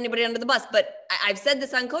not throwing anybody under the bus, but I've said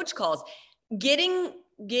this on coach calls, getting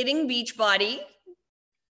Beachbody,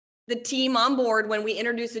 the team on board when we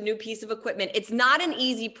introduce a new piece of equipment, it's not an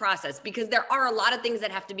easy process because there are a lot of things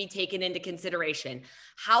that have to be taken into consideration.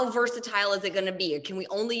 How versatile is it going to be? Can we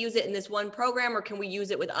only use it in this one program, or can we use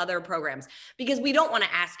it with other programs? Because we don't want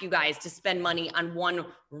to ask you guys to spend money on one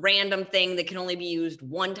random thing that can only be used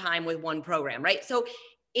one time with one program, right? So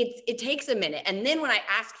it takes a minute. And then when I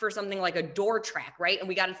ask for something like a door track, right? And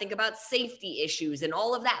we got to think about safety issues and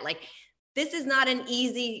all of that. Like, this is not an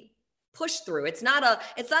easy push through. It's not a,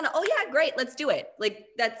 oh yeah, great, let's do it. Like,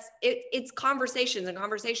 that's it. It's conversations and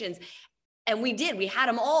conversations. And we had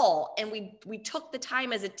them all. And we took the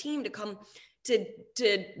time as a team to come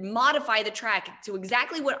to modify the track to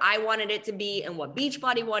exactly what I wanted it to be and what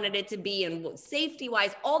Beachbody wanted it to be and safety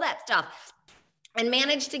wise, all that stuff. And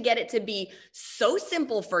managed to get it to be so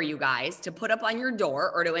simple for you guys to put up on your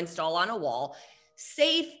door or to install on a wall.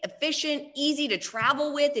 Safe, efficient, easy to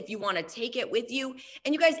travel with if you want to take it with you.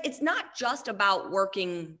 And you guys, it's not just about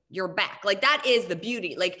working your back. Like, that is the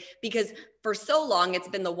beauty. Like, because for so long, it's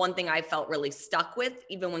been the one thing I felt really stuck with,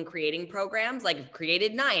 even when creating programs, like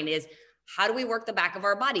Created 9, is how do we work the back of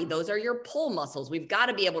our body? Those are your pull muscles. We've got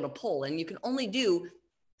to be able to pull, and you can only do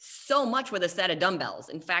so much with a set of dumbbells.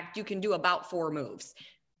 In fact, you can do about 4 moves.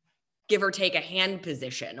 Give or take a hand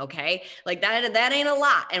position, okay? Like that ain't a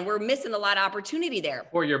lot, and we're missing a lot of opportunity there.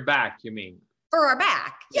 For your back, you mean? For our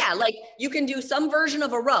back, yeah. Like, you can do some version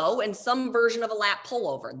of a row and some version of a lat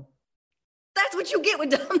pullover. That's what you get with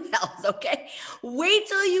dumbbells, okay? Wait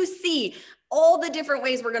till you see all the different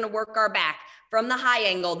ways we're gonna work our back, from the high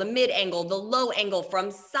angle, the mid angle, the low angle,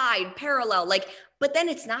 from side, parallel, like, but then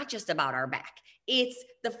it's not just about our back. It's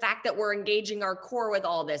the fact that we're engaging our core with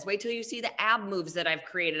all this. Wait till you see the ab moves that I've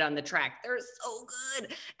created on the track. They're so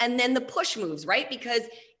good. And then the push moves, right? Because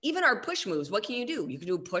even our push moves, what can you do? You can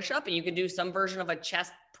do a push up, and you can do some version of a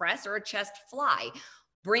chest press or a chest fly.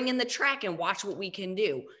 Bring in the track and watch what we can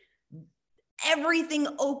do. Everything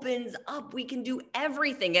opens up. We can do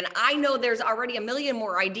everything. And I know there's already a million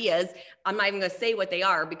more ideas. I'm not even going to say what they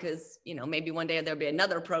are because, maybe one day there'll be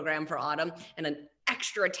another program for Autumn and an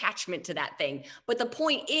extra attachment to that thing. But the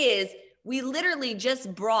point is, we literally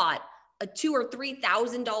just brought a $2,000 or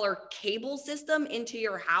 $3,000 cable system into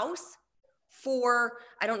your house for,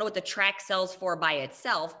 I don't know what the track sells for by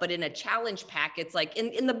itself, but in a challenge pack, it's like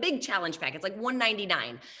in the big challenge pack, it's like $199.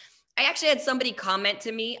 I actually had somebody comment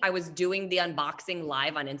to me. I was doing the unboxing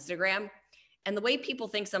live on Instagram, and the way people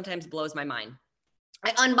think sometimes blows my mind.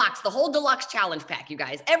 I unboxed the whole deluxe challenge pack, you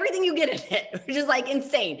guys. Everything you get in it, which is like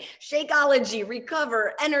insane. Shakeology,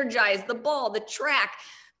 Recover, Energize, the ball, the track,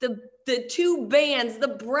 the 2 bands, the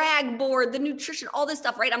brag board, the nutrition, all this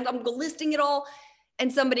stuff, right? I'm listing it all.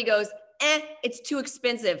 And somebody goes, it's too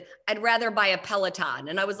expensive. I'd rather buy a Peloton.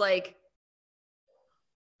 And I was like,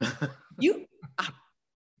 I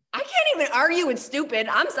can't even argue with stupid.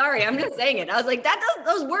 I'm sorry. I'm just saying it. I was like,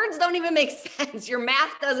 those words don't even make sense. Your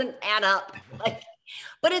math doesn't add up.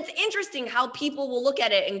 But it's interesting how people will look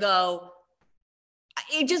at it and go,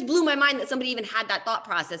 it just blew my mind that somebody even had that thought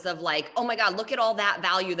process of like, oh my God, look at all that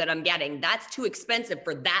value that I'm getting. That's too expensive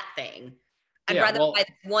for that thing. I'd rather buy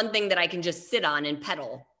one thing that I can just sit on and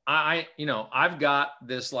pedal. I've got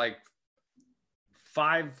this like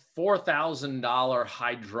 $4,000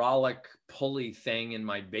 hydraulic pulley thing in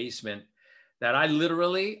my basement that I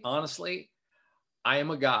literally, honestly, I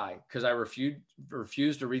am a guy, because I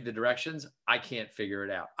refuse to read the directions. I can't figure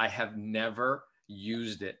it out. I have never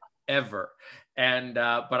used it ever. And,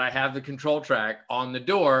 but I have the control track on the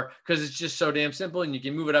door because it's just so damn simple, and you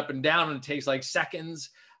can move it up and down and it takes like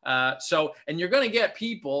seconds. And you're going to get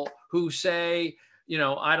people who say, you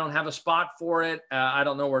know, I don't have a spot for it. I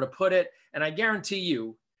don't know where to put it. And I guarantee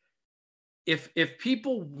you, if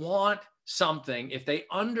people want something, if they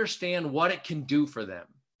understand what it can do for them,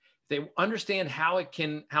 they understand how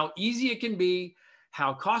easy it can be,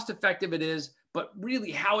 how cost effective it is, but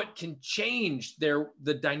really how it can change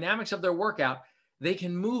the dynamics of their workout, they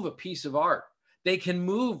can move a piece of art. They can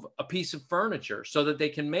move a piece of furniture so that they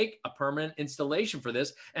can make a permanent installation for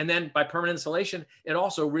this. And then by permanent installation, it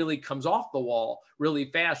also really comes off the wall really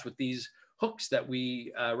fast with these hooks that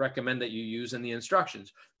we recommend that you use in the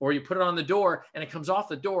instructions. Or you put it on the door and it comes off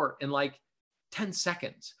the door in like 10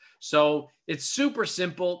 seconds. So it's super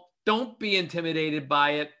simple. Don't be intimidated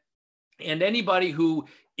by it. And anybody who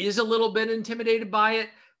is a little bit intimidated by it,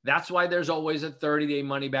 that's why there's always a 30-day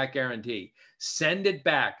money-back guarantee. Send it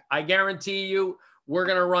back. I guarantee you, we're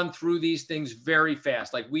going to run through these things very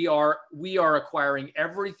fast. Like we are acquiring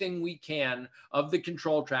everything we can of the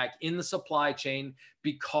control track in the supply chain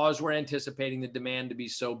because we're anticipating the demand to be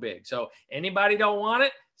so big. So anybody don't want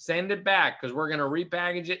it, send it back, because we're going to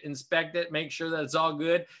repackage it, inspect it, make sure that it's all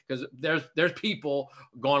good, because there's people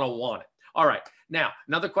going to want it. All right. Now,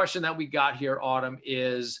 another question that we got here, Autumn,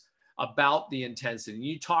 is about the intensity.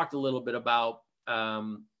 You talked a little bit about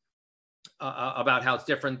how it's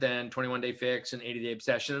different than 21-day fix and 80-day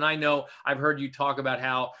obsession. And I know I've heard you talk about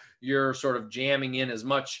how you're sort of jamming in as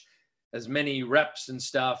many reps and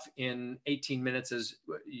stuff in 18 minutes as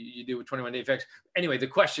you do with 21-day fix. Anyway, the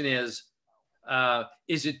question is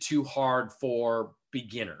it too hard for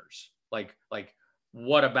beginners? Like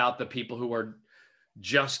what about the people who are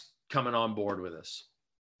just coming on board with us?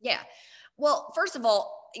 Yeah. Well, first of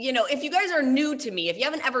all, you know, if you guys are new to me, if you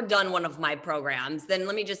haven't ever done one of my programs, then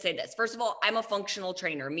let me just say this. First of all, I'm a functional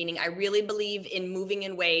trainer, meaning I really believe in moving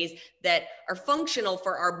in ways that are functional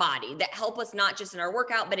for our body, that help us not just in our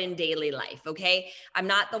workout, but in daily life. Okay. I'm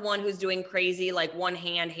not the one who's doing crazy, like one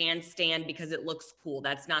hand handstand because it looks cool.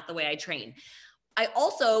 That's not the way I train. I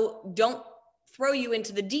also don't throw you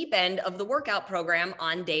into the deep end of the workout program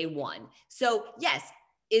on day one. So yes,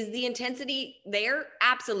 is the intensity there?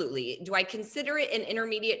 Absolutely. Do I consider it an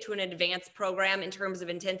intermediate to an advanced program in terms of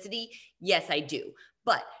intensity? Yes, I do.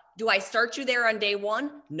 But do I start you there on day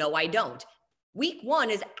one? No, I don't. Week one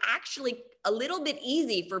is actually a little bit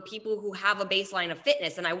easy for people who have a baseline of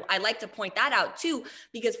fitness. And I like to point that out too,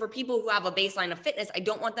 because for people who have a baseline of fitness, I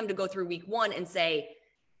don't want them to go through week one and say,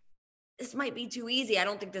 this might be too easy. I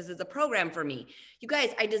don't think this is a program for me. You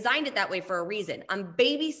guys, I designed it that way for a reason. I'm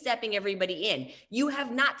baby stepping everybody in. You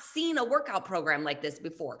have not seen a workout program like this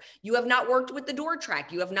before. You have not worked with the door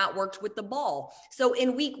track. You have not worked with the ball. So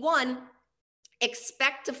in week one,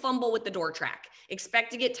 expect to fumble with the door track.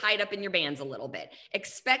 Expect to get tied up in your bands a little bit.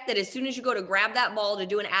 Expect that as soon as you go to grab that ball to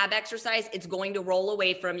do an ab exercise, it's going to roll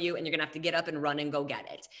away from you and you're going to have to get up and run and go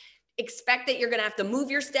get it. Expect that you're going to have to move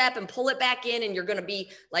your step and pull it back in. And you're going to be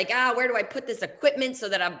like, where do I put this equipment so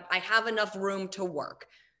that I have enough room to work?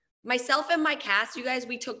 Myself and my cast, you guys,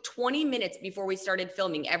 we took 20 minutes before we started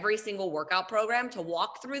filming every single workout program to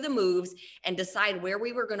walk through the moves and decide where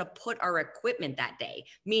we were going to put our equipment that day.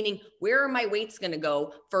 Meaning, where are my weights going to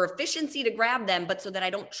go for efficiency to grab them, but so that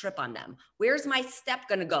I don't trip on them? Where's my step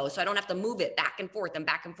going to go so I don't have to move it back and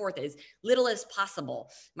forth as little as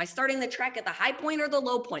possible? Am I starting the track at the high point or the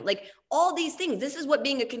low point? Like all these things. This is what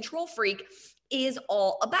being a control freak is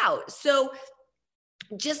all about. So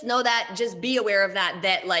just know that, just be aware of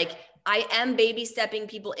that like I am baby stepping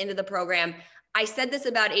people into the program. I said this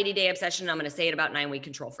about 80-day obsession. I'm going to say it about 9-week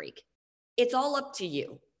control freak. It's all up to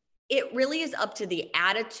you. It really is up to the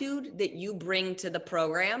attitude that you bring to the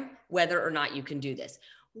program, whether or not you can do this.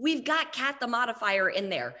 We've got Kat the modifier in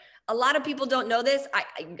there. A lot of people don't know this.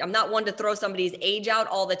 I'm not one to throw somebody's age out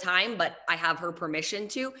all the time, but I have her permission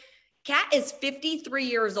to. Kat is 53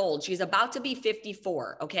 years old. She's about to be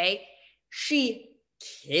 54. Okay. She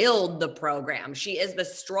killed the program. She is the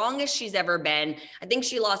strongest she's ever been. I think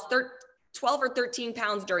she lost 12 or 13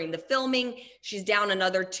 pounds during the filming. She's down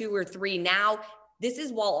another 2 or 3 now. This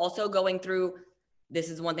is while also going through, this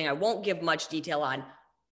is one thing I won't give much detail on,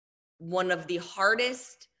 one of the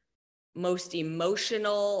hardest, most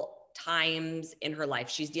emotional times in her life.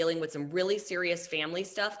 She's dealing with some really serious family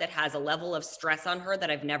stuff that has a level of stress on her that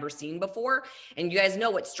I've never seen before. And you guys know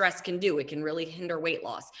what stress can do. It can really hinder weight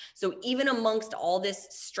loss. So even amongst all this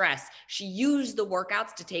stress, she used the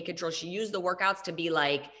workouts to take control. She used the workouts to be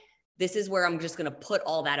like, this is where I'm just going to put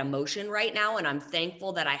all that emotion right now. And I'm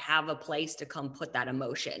thankful that I have a place to come put that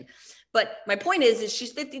emotion. But my point is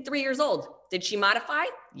she's 53 years old. Did she modify?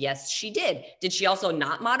 Yes, she did. Did she also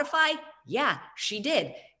not modify? Yeah, she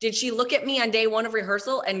did. Did she look at me on day one of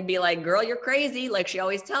rehearsal and be like, girl, you're crazy, like she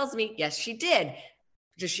always tells me? Yes, she did.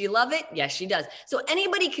 Does she love it? Yes, she does. So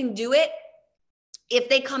anybody can do it if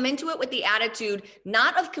they come into it with the attitude,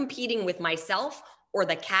 not of competing with myself or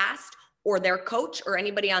the cast or their coach or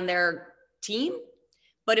anybody on their team,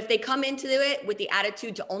 but if they come into it with the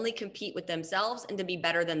attitude to only compete with themselves and to be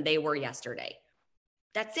better than they were yesterday.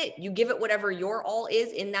 That's it. You give it whatever your all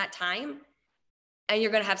is in that time, and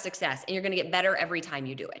you're going to have success, and you're going to get better every time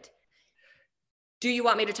you do it. Do you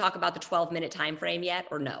want me to talk about the 12-minute time frame yet,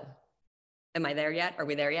 or no? Am I there yet? Are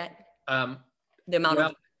we there yet? The amount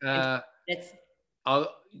of minutes.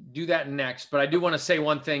 I'll do that next, but I do want to say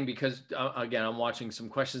one thing because again, I'm watching some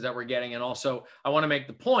questions that we're getting, and also I want to make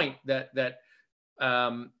the point that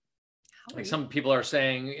like some people are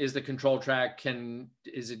saying, is the control track,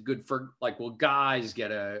 is it good for, like, will guys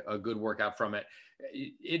get a good workout from it?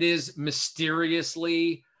 It is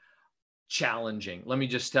mysteriously challenging. Let me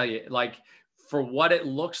just tell you, like, for what it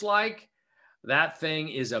looks like, that thing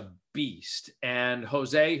is a beast. And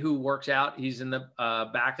Jose, who works out, he's in the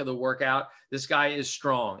back of the workout. This guy is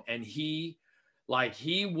strong, and he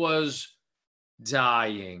was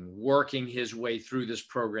dying working his way through this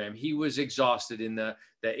program. He was exhausted in the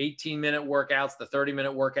 18-minute workouts, the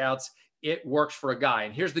 30-minute workouts. It works for a guy.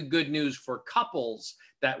 And here's the good news for couples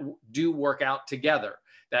that do work out together,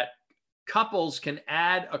 that couples can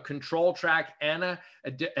add a control track and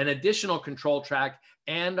an additional control track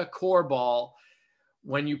and a core ball.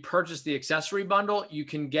 When you purchase the accessory bundle, you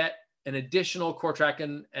can get an additional core track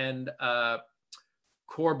and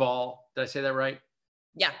core ball. Did I say that right?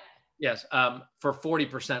 Yeah. Yes. For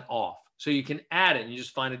 40% off. So you can add it and you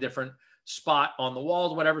just find a different spot on the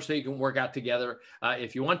walls, whatever, so you can work out together.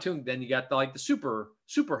 If you want to, then you got the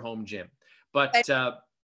super home gym. But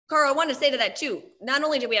Carl, I want to say to that too. Not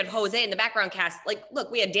only did we have Jose in the background cast, like,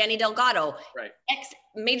 look, we had Danny Delgado, right,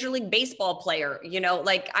 ex-Major League Baseball player,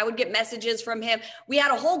 like I would get messages from him. We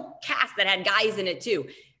had a whole cast that had guys in it too.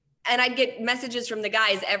 And I'd get messages from the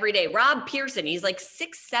guys every day. Rob Pearson, he's like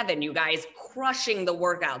 6'7", you guys, crushing the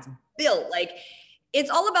workouts, built. Like, it's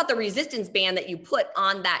all about the resistance band that you put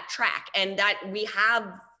on that track, and that we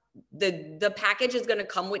have the package is going to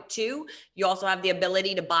come with 2. You also have the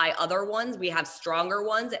ability to buy other ones. We have stronger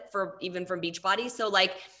ones even from Beachbody. So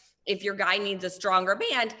like, if your guy needs a stronger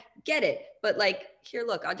band, get it. But like, here,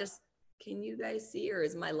 look, can you guys see, or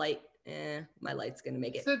is my light? My light's going to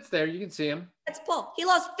make it. Sits there. You can see him. That's Paul. He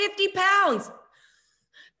lost 50 pounds.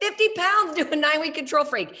 50 pounds doing 9-week control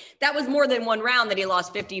freak. That was more than one round that he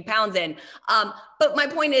lost 50 pounds in. But my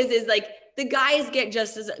point is like, the guys get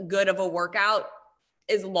just as good of a workout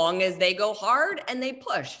as long as they go hard and they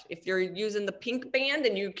push. If you're using the pink band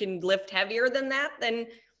and you can lift heavier than that, then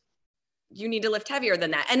you need to lift heavier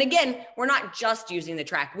than that. And again, we're not just using the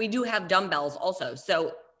track. We do have dumbbells also.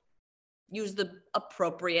 So use the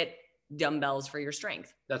appropriate dumbbells for your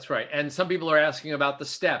strength. That's right. And some people are asking about the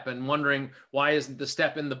step and wondering, why isn't the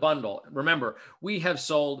step in the bundle? Remember, we have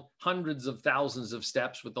sold hundreds of thousands of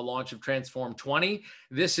steps with the launch of Transform 20.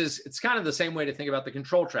 It's kind of the same way to think about the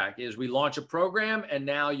control track. Is we launch a program and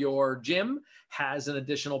now your gym has an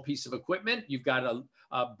additional piece of equipment. You've got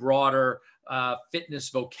a broader fitness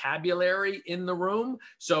vocabulary in the room.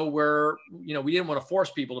 So we didn't want to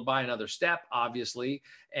force people to buy another step, obviously.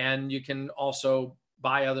 And you can also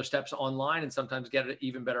buy other steps online and sometimes get an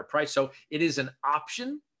even better price. So it is an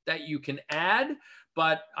option that you can add,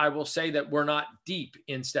 but I will say that we're not deep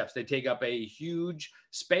in steps. They take up a huge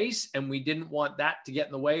space, and we didn't want that to get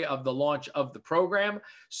in the way of the launch of the program.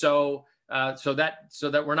 So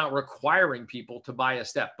that we're not requiring people to buy a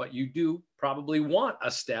step, but you do probably want a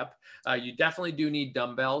step. You definitely do need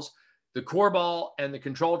dumbbells. The core ball and the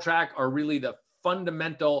control track are really the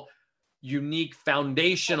fundamental, unique,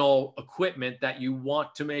 foundational equipment that you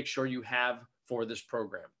want to make sure you have for this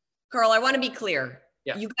program. Carl, I want to be clear.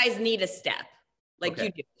 Yeah. You guys need a step. Like, okay.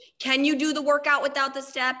 You do. Can you do the workout without the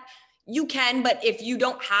step? You can, but if you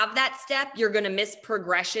don't have that step, you're going to miss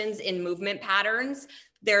progressions in movement patterns.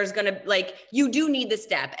 You do need the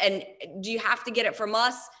step. And do you have to get it from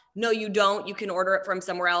us? No, you don't. You can order it from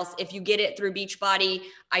somewhere else. If you get it through Beachbody,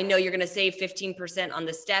 I know you're going to save 15% on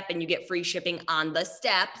the step and you get free shipping on the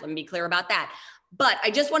step. Let me be clear about that. But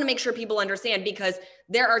I just want to make sure people understand, because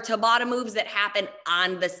there are Tabata moves that happen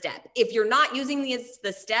on the step. If you're not using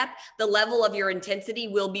the step, the level of your intensity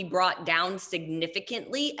will be brought down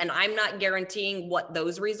significantly. And I'm not guaranteeing what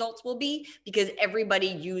those results will be, because everybody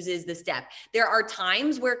uses the step. There are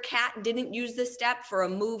times where Kat didn't use the step for a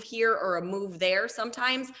move here or a move there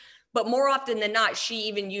sometimes, but more often than not, she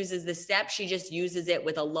even uses the step. She just uses it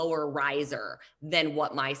with a lower riser than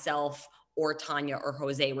what myself or Tanya or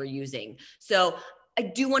Jose were using. So I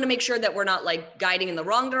do want to make sure that we're not like guiding in the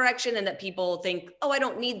wrong direction, and that people think, oh, I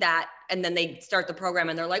don't need that. And then they start the program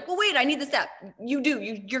and they're like, well, wait, I need the step. You do,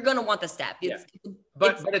 you're going to want the step.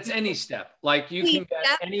 But it's any step. Like you can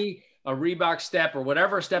get a Reebok step or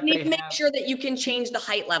whatever step you need they to make have. sure that you can change the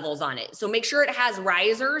height levels on it. So make sure it has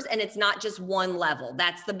risers and it's not just one level.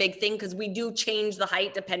 That's the big thing, because we do change the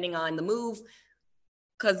height depending on the move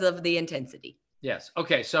because of the intensity. Yes.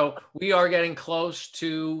 Okay. So we are getting close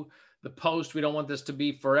to the post. We don't want this to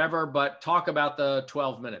be forever, but talk about the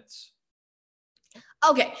 12 minutes.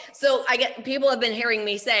 Okay. So people have been hearing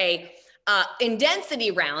me say, in density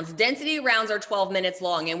rounds are 12 minutes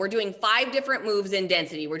long, and we're doing 5 different moves in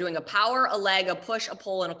density. We're doing a power, a leg, a push, a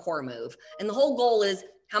pull, and a core move. And the whole goal is,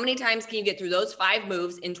 how many times can you get through those 5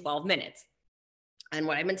 moves in 12 minutes? And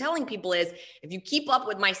what I've been telling people is, if you keep up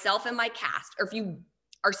with myself and my cast, or if you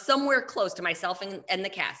are somewhere close to myself and the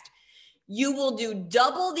cast, you will do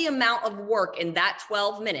double the amount of work in that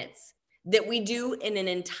 12 minutes that we do in an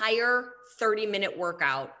entire 30-minute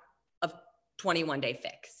workout of 21-day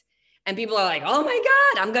fix. And people are like, oh my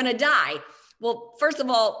God, I'm going to die. Well, first of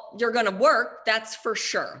all, you're going to work, that's for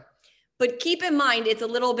sure. But keep in mind, it's a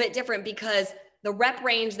little bit different, because the rep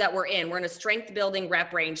range that we're in a strength building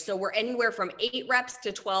rep range. So we're anywhere from 8 reps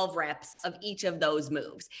to 12 reps of each of those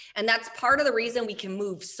moves. And that's part of the reason we can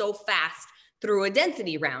move so fast through a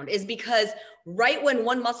density round, is because right when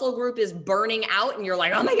one muscle group is burning out and you're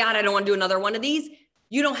like, oh my God, I don't want to do another one of these,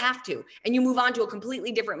 you don't have to. And you move on to a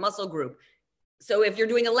completely different muscle group. So if you're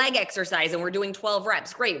doing a leg exercise and we're doing 12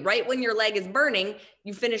 reps, great. Right when your leg is burning,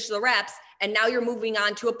 you finish the reps, and now you're moving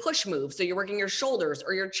on to a push move. So you're working your shoulders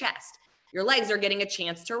or your chest. Your legs are getting a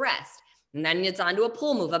chance to rest. And then it's on to a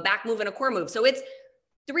pull move, a back move, and a core move. So it's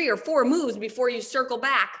 3 or 4 moves before you circle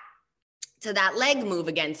back to that leg move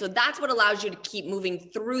again. So that's what allows you to keep moving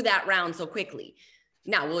through that round so quickly.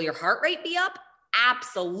 Now, will your heart rate be up?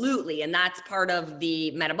 Absolutely. And that's part of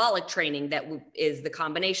the metabolic training that is the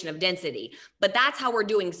combination of density. But that's how we're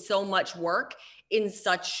doing so much work in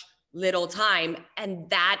such little time. And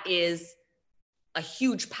that is a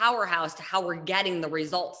huge powerhouse to how we're getting the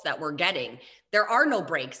results that we're getting. There are no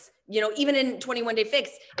breaks. Even in 21-day fix,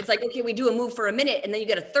 it's like, okay, we do a move for a minute and then you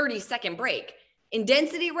get a 30-second break. In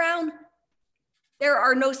density round, there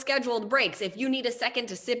are no scheduled breaks. If you need a second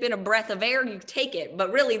to sip in a breath of air, you take it.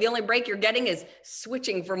 But really, the only break you're getting is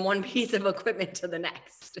switching from one piece of equipment to the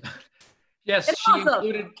next. Yes,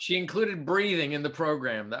 she included breathing in the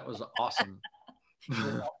program. That was awesome.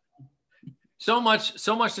 So much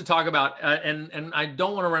to talk about. And I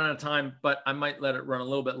don't want to run out of time, but I might let it run a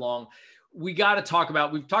little bit long. We've talked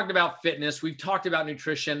about fitness. We've talked about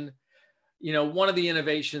nutrition. One of the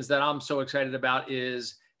innovations that I'm so excited about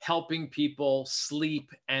is helping people sleep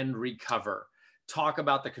and recover. Talk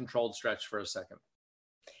about the controlled stretch for a second.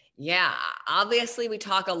 Yeah, obviously we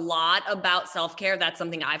talk a lot about self-care. That's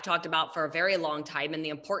something I've talked about for a very long time, and the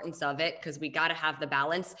importance of it, because we got to have the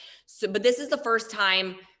balance. But this is the first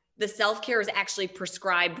time the self-care is actually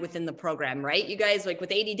prescribed within the program, right? You guys, like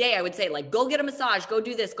with 80 Day, I would say like, go get a massage, go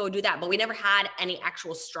do this, go do that. But we never had any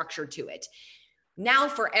actual structure to it. Now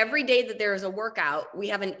for every day that there is a workout, we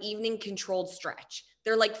have an evening controlled stretch.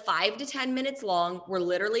 They're like 5 to 10 minutes long. We're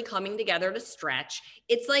literally coming together to stretch.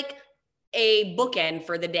 It's like a bookend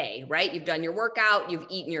for the day, right? You've done your workout, you've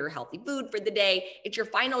eaten your healthy food for the day. It's your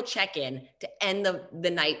final check-in to end the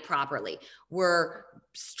night properly. We're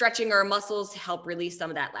stretching our muscles to help release some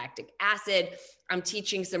of that lactic acid. I'm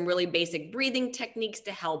teaching some really basic breathing techniques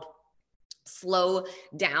to help slow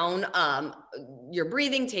down your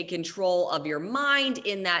breathing, take control of your mind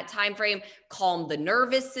in that time frame, calm the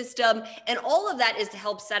nervous system. And all of that is to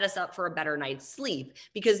help set us up for a better night's sleep,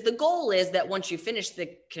 because the goal is that once you finish the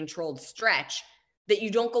controlled stretch, that you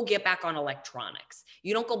don't go get back on electronics.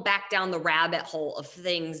 You don't go back down the rabbit hole of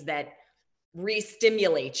things that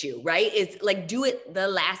re-stimulate you, right? It's like, do it the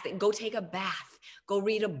last thing. Go take a bath, go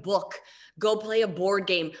read a book, go play a board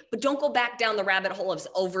game, but don't go back down the rabbit hole of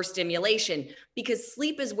overstimulation, because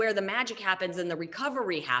sleep is where the magic happens and the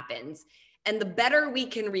recovery happens. And the better we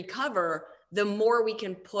can recover, the more we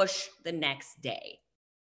can push the next day.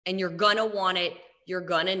 And you're gonna want it, you're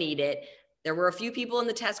gonna need it. There were a few people in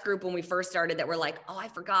the test group when we first started that were like, oh, I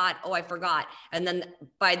forgot. Oh, I forgot. And then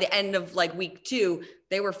by the end of like week 2,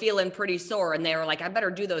 they were feeling pretty sore and they were like, I better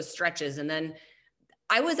do those stretches. And then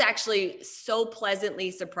I was actually so pleasantly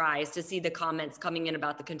surprised to see the comments coming in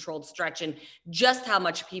about the controlled stretch and just how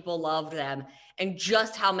much people loved them and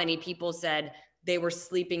just how many people said they were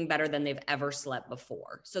sleeping better than they've ever slept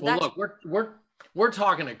before. So well, that's look, we're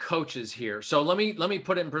talking to coaches here. So let me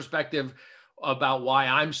put it in perspective about why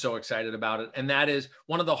I'm so excited about it. And that is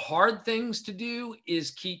one of the hard things to do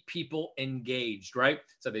is keep people engaged, right?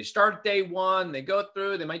 So they start day 1, they go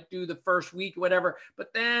through, they might do the first week, whatever,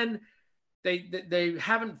 but then they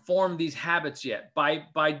haven't formed these habits yet.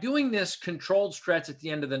 By doing this controlled stretch at the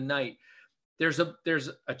end of the night, there's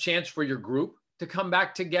a chance for your group to come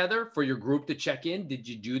back together, for your group to check in. Did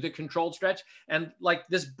you do the controlled stretch? And like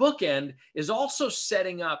this bookend is also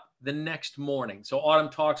setting up the next morning. So Autumn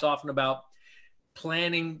talks often about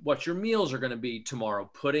planning what your meals are going to be tomorrow,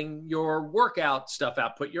 putting your workout stuff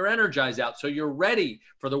out, put your Energize out so you're ready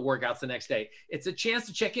for the workouts the next day. It's a chance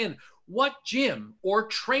to check in. What gym or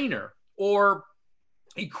trainer or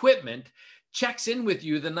equipment checks in with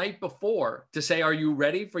you the night before to say, are you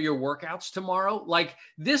ready for your workouts tomorrow? Like,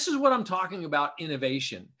 this is what I'm talking about,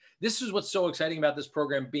 innovation. This is what's so exciting about this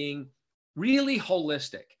program being really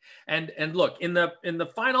holistic. And look, in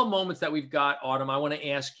the final moments that we've got, Autumn, I want to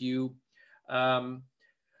ask you,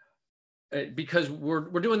 because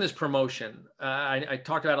we're doing this promotion. I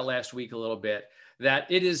talked about it last week a little bit, that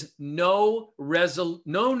it is no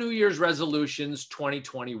New Year's resolutions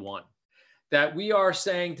 2021. That we are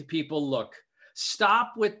saying to people, look,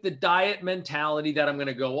 stop with the diet mentality that I'm going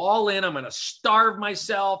to go all in. I'm going to starve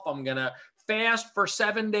myself. I'm going to fast for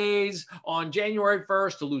 7 days on January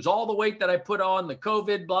 1st to lose all the weight that I put on, the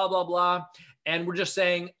COVID, blah, blah, blah. And we're just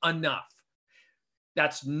saying enough.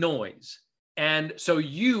 That's noise. And so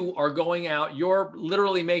you are going out, you're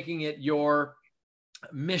literally making it your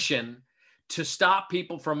mission to stop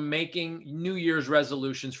people from making New Year's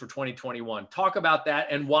resolutions for 2021. Talk about that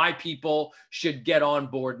and why people should get on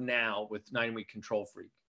board now with 9-Week Control Freak.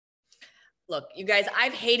 Look, you guys,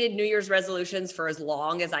 I've hated New Year's resolutions for as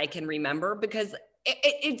long as I can remember because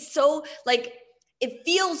it's so like, it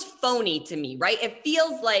feels phony to me, right? It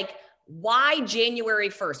feels like, why January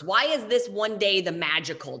 1st? Why is this one day the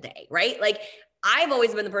magical day, right? Like, I've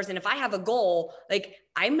always been the person, if I have a goal, like,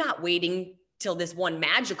 I'm not waiting till this one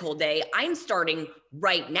magical day. I'm starting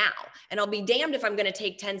right now. And I'll be damned if I'm going to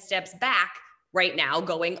take 10 steps back right now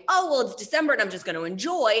going, oh, well, it's December and I'm just going to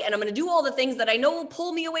enjoy. And I'm going to do all the things that I know will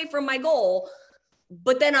pull me away from my goal.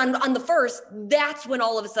 But then on the first, that's when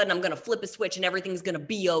all of a sudden I'm going to flip a switch and everything's going to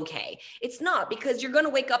be okay. It's not, because you're going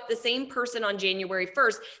to wake up the same person on January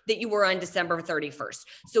 1st that you were on December 31st.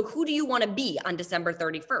 So who do you want to be on December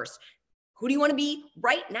 31st? Who do you want to be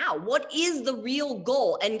right now? What is the real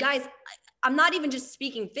goal? And guys, I'm not even just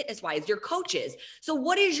speaking fitness-wise, you're coaches. So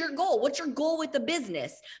what is your goal? What's your goal with the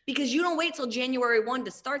business? Because you don't wait till January 1 to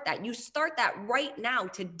start that. You start that right now,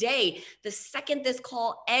 today, the second this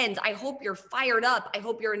call ends. I hope you're fired up. I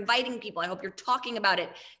hope you're inviting people. I hope you're talking about it.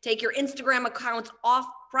 Take your Instagram accounts off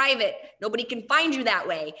private. Nobody can find you that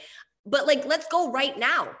way. But like, let's go right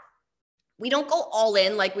now. We don't go all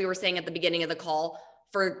in like we were saying at the beginning of the call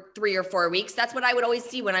for 3 or 4 weeks. That's what I would always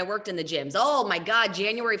see when I worked in the gyms. Oh my God,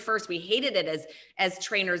 January 1st, we hated it as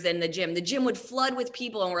trainers in the gym. The gym would flood with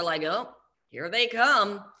people and we're like, oh, here they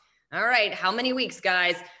come. All right, how many weeks,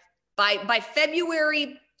 guys? By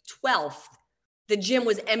February 12th, the gym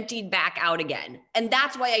was emptied back out again. And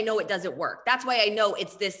that's why I know it doesn't work. That's why I know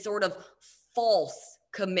it's this sort of false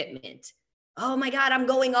commitment. Oh my God, I'm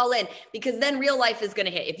going all in, because then real life is gonna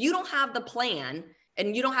hit. If you don't have the plan,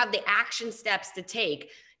 and you don't have the action steps to take, it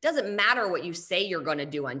doesn't matter what you say you're going to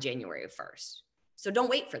do on January 1st. So don't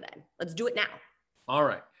wait for then. Let's do it now. All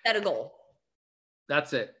right. Set a goal.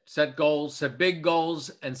 That's it. Set goals, set big goals,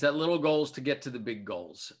 and set little goals to get to the big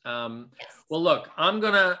goals. Yes. Well, look, I'm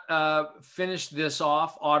going to finish this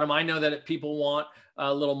off. Autumn, I know that if people want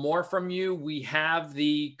a little more from you, we have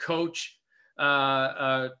the coach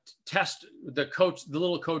test, the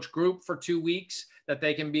little coach group for 2 weeks that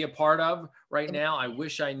they can be a part of right now. I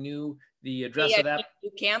wish I knew the address VIP of that.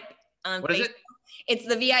 Boot camp on What Facebook. is it? It's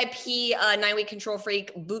the VIP 9-Week Control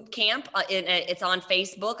Freak Boot Camp. It's on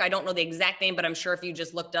Facebook. I don't know the exact name, but I'm sure if you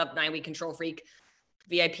just looked up 9-Week Control Freak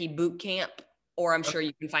VIP Boot Camp, or I'm sure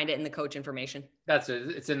you can find it in the coach information. That's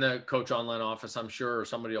it. It's in the coach online office, I'm sure, or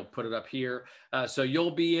somebody will put it up here. So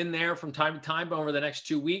you'll be in there from time to time over the next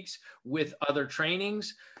 2 weeks with other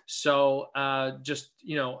trainings. So just,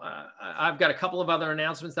 I've got a couple of other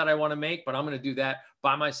announcements that I want to make, but I'm going to do that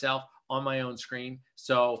by myself on my own screen.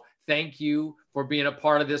 So thank you for being a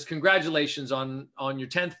part of this. Congratulations on your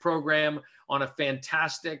 10th program, on a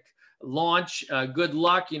fantastic launch. Good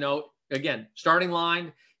luck. Again, starting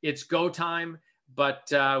line, it's go time,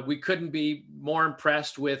 but we couldn't be more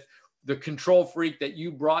impressed with the control freak that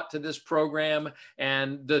you brought to this program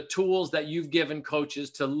and the tools that you've given coaches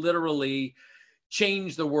to literally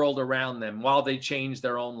change the world around them while they change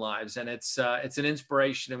their own lives. And it's an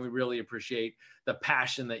inspiration, and we really appreciate the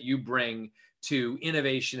passion that you bring to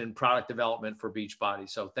innovation and product development for Beachbody.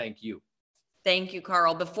 So thank you. Thank you,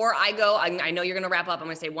 Carl. Before I go, I know you're going to wrap up. I'm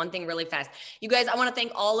going to say one thing really fast. You guys, I want to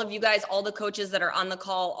thank all of you guys, all the coaches that are on the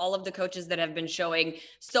call, all of the coaches that have been showing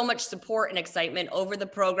so much support and excitement over the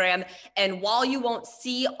program. And while you won't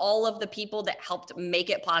see all of the people that helped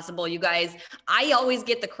make it possible, you guys, I always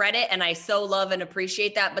get the credit, and I so love and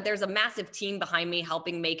appreciate that. But there's a massive team behind me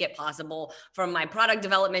helping make it possible, from my product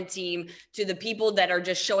development team to the people that are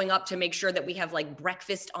just showing up to make sure that we have like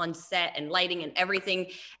breakfast on set and lighting and everything.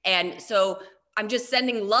 And so I'm just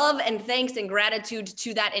sending love and thanks and gratitude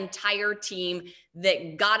to that entire team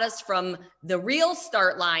that got us from the real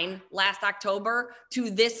start line last October to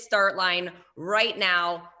this start line right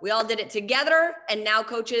now. We all did it together. And now,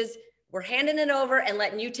 coaches, we're handing it over and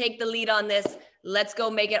letting you take the lead on this. Let's go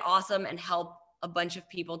make it awesome and help a bunch of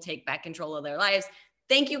people take back control of their lives.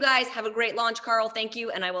 Thank you, guys. Have a great launch, Carl. Thank you.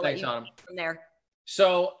 And I will let you go from there.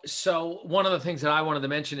 So one of the things that I wanted to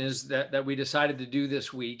mention is that we decided to do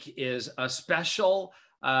this week is a special,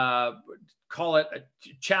 call it a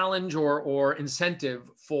challenge or incentive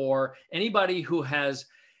for anybody who has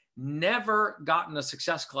never gotten a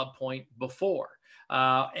Success Club point before,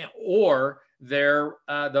 or they're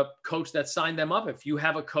the coach that signed them up. If you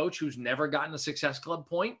have a coach who's never gotten a Success Club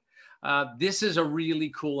point, this is a really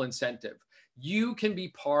cool incentive. You can be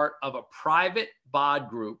part of a private bod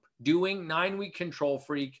group doing 9-week Control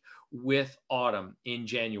Freak with Autumn in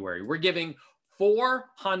January. We're giving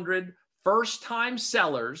 400 first-time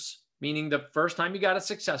sellers, meaning the first time you got a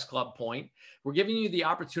Success Club point. We're giving you the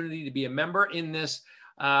opportunity to be a member in this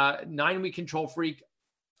 9-week Control Freak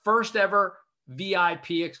first ever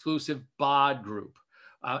VIP exclusive bod group.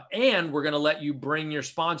 And we're going to let you bring your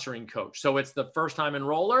sponsoring coach. So it's the first-time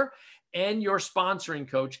enroller and your sponsoring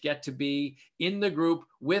coach get to be in the group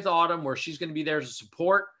with Autumn, where she's going to be there to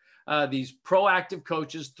support these proactive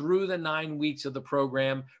coaches through the 9 weeks of the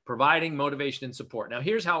program, providing motivation and support. Now,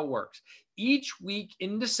 here's how it works. Each week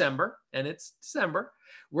in December, and it's December,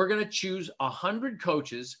 we're going to choose 100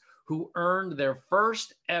 coaches who earned their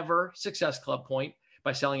first ever Success Club point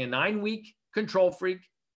by selling a 9-week Control Freak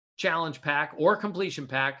challenge pack or completion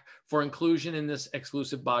pack for inclusion in this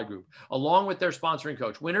exclusive bod group, along with their sponsoring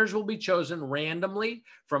coach. Winners will be chosen randomly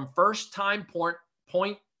from first-time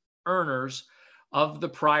point earners of the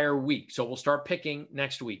prior week. So we'll start picking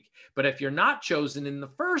next week. But if you're not chosen in the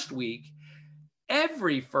first week,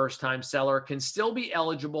 every first-time seller can still be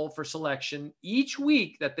eligible for selection each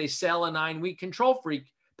week that they sell a 9-week Control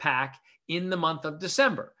Freak pack in the month of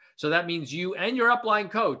December. So that means you and your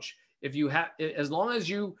upline coach, if you have, as long as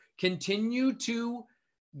you continue to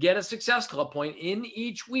get a Success Club point in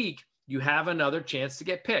each week, you have another chance to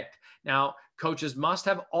get picked. Now, coaches must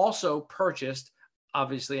have also purchased,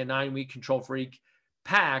 obviously, a 9-week Control Freak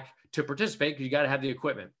pack to participate, because you got to have the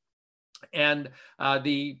equipment. And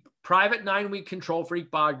the private 9-week Control Freak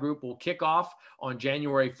bod group will kick off on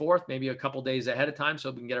January 4th, maybe a couple days ahead of time, so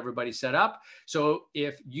we can get everybody set up. So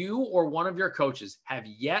if you or one of your coaches have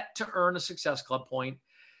yet to earn a Success Club point,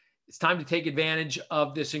 it's time to take advantage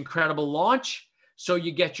of this incredible launch so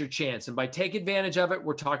you get your chance. And by take advantage of it,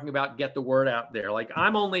 we're talking about get the word out there. Like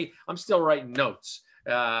I'm still writing notes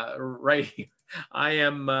right here.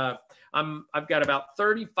 I've got about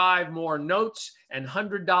 35 more notes and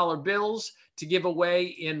 $100 bills to give away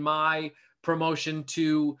in my promotion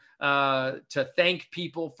to thank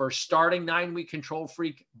people for starting 9-week Control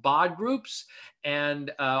Freak bod groups.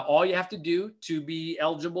 And all you have to do to be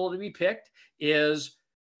eligible to be picked is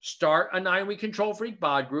start a 9-week Control Freak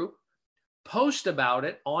bod group, post about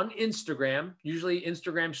it on Instagram. Usually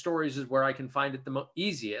Instagram stories is where I can find it the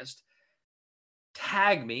easiest.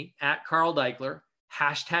 Tag me at Carl Daikeler,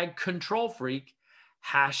 hashtag Control Freak,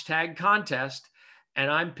 hashtag contest. And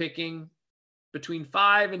I'm picking between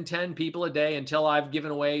 5 and 10 people a day until I've given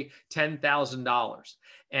away $10,000.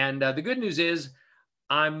 And the good news is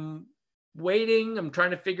I'm waiting. I'm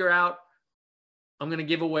trying to figure out, I'm going to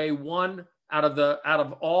give away one out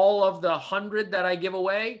of all of the 100 that I give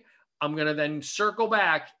away. I'm going to then circle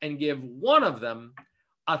back and give one of them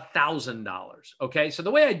 $1,000. Okay. So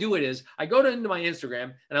the way I do it is I go into my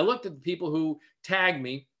Instagram and I looked at the people who tag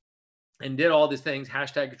me and did all these things,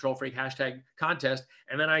 hashtag control freak, hashtag contest.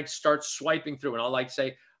 And then I start swiping through, and I'll like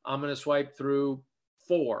say, I'm going to swipe through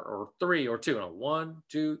 4 or 3 or 2, and 1,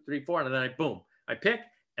 2, 3, 4. And then I pick,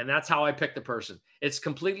 and that's how I pick the person. It's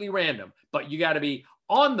completely random, but you got to be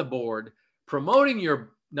on the board promoting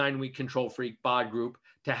your 9-week control freak bod group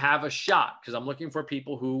to have a shot, because I'm looking for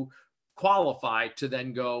people who qualify to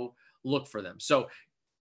then go look for them. So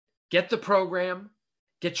get the program,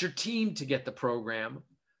 get your team to get the program,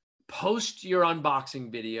 post your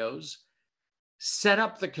unboxing videos, set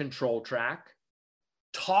up the control track,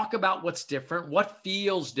 talk about what's different, what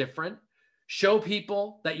feels different, show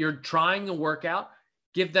people that you're trying the workout,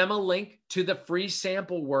 give them a link to the free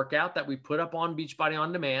sample workout that we put up on Beachbody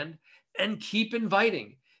On Demand, and keep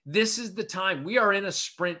inviting. This is the time. We are in a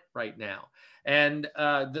sprint right now. And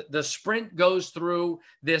the sprint goes through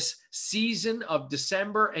this season of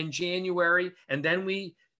December and January, and then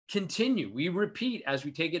we continue. We repeat as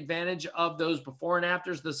we take advantage of those before and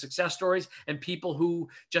afters, the success stories, and people who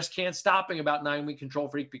just can't stop about 9-week control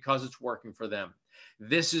freak because it's working for them.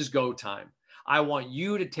 This is go time. I want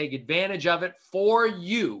you to take advantage of it for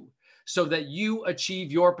you so that you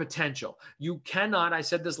achieve your potential. You cannot, I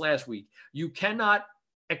said this last week, you cannot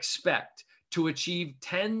expect to achieve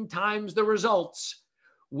 10 times the results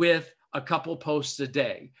with a couple posts a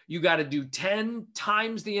day. You got to do 10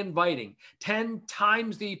 times the inviting, 10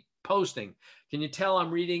 times the posting. Can you tell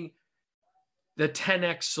I'm reading the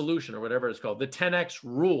 10X solution, or whatever it's called, the 10X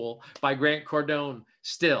rule by Grant Cardone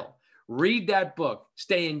still? Read that book,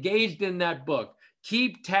 stay engaged in that book,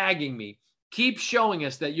 keep tagging me, keep showing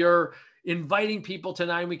us that you're inviting people to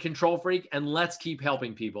 9-week control freak, and let's keep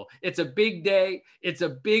helping people. It's a big day. It's a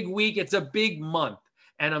big week. It's a big month.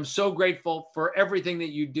 And I'm so grateful for everything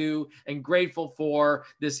that you do, and grateful for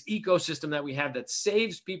this ecosystem that we have that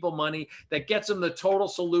saves people money, that gets them the total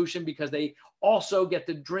solution, because they also get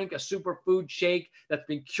to drink a superfood shake that's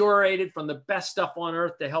been curated from the best stuff on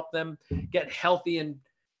earth to help them get healthy and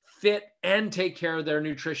fit and take care of their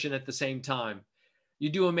nutrition at the same time.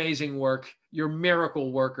 You do amazing work. You're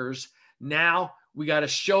miracle workers. Now we got to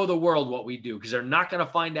show the world what we do, because they're not going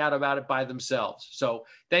to find out about it by themselves. So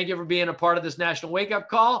thank you for being a part of this National Wake Up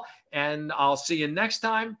Call, and I'll see you next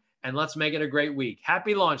time, and let's make it a great week.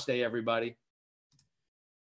 Happy launch day, everybody.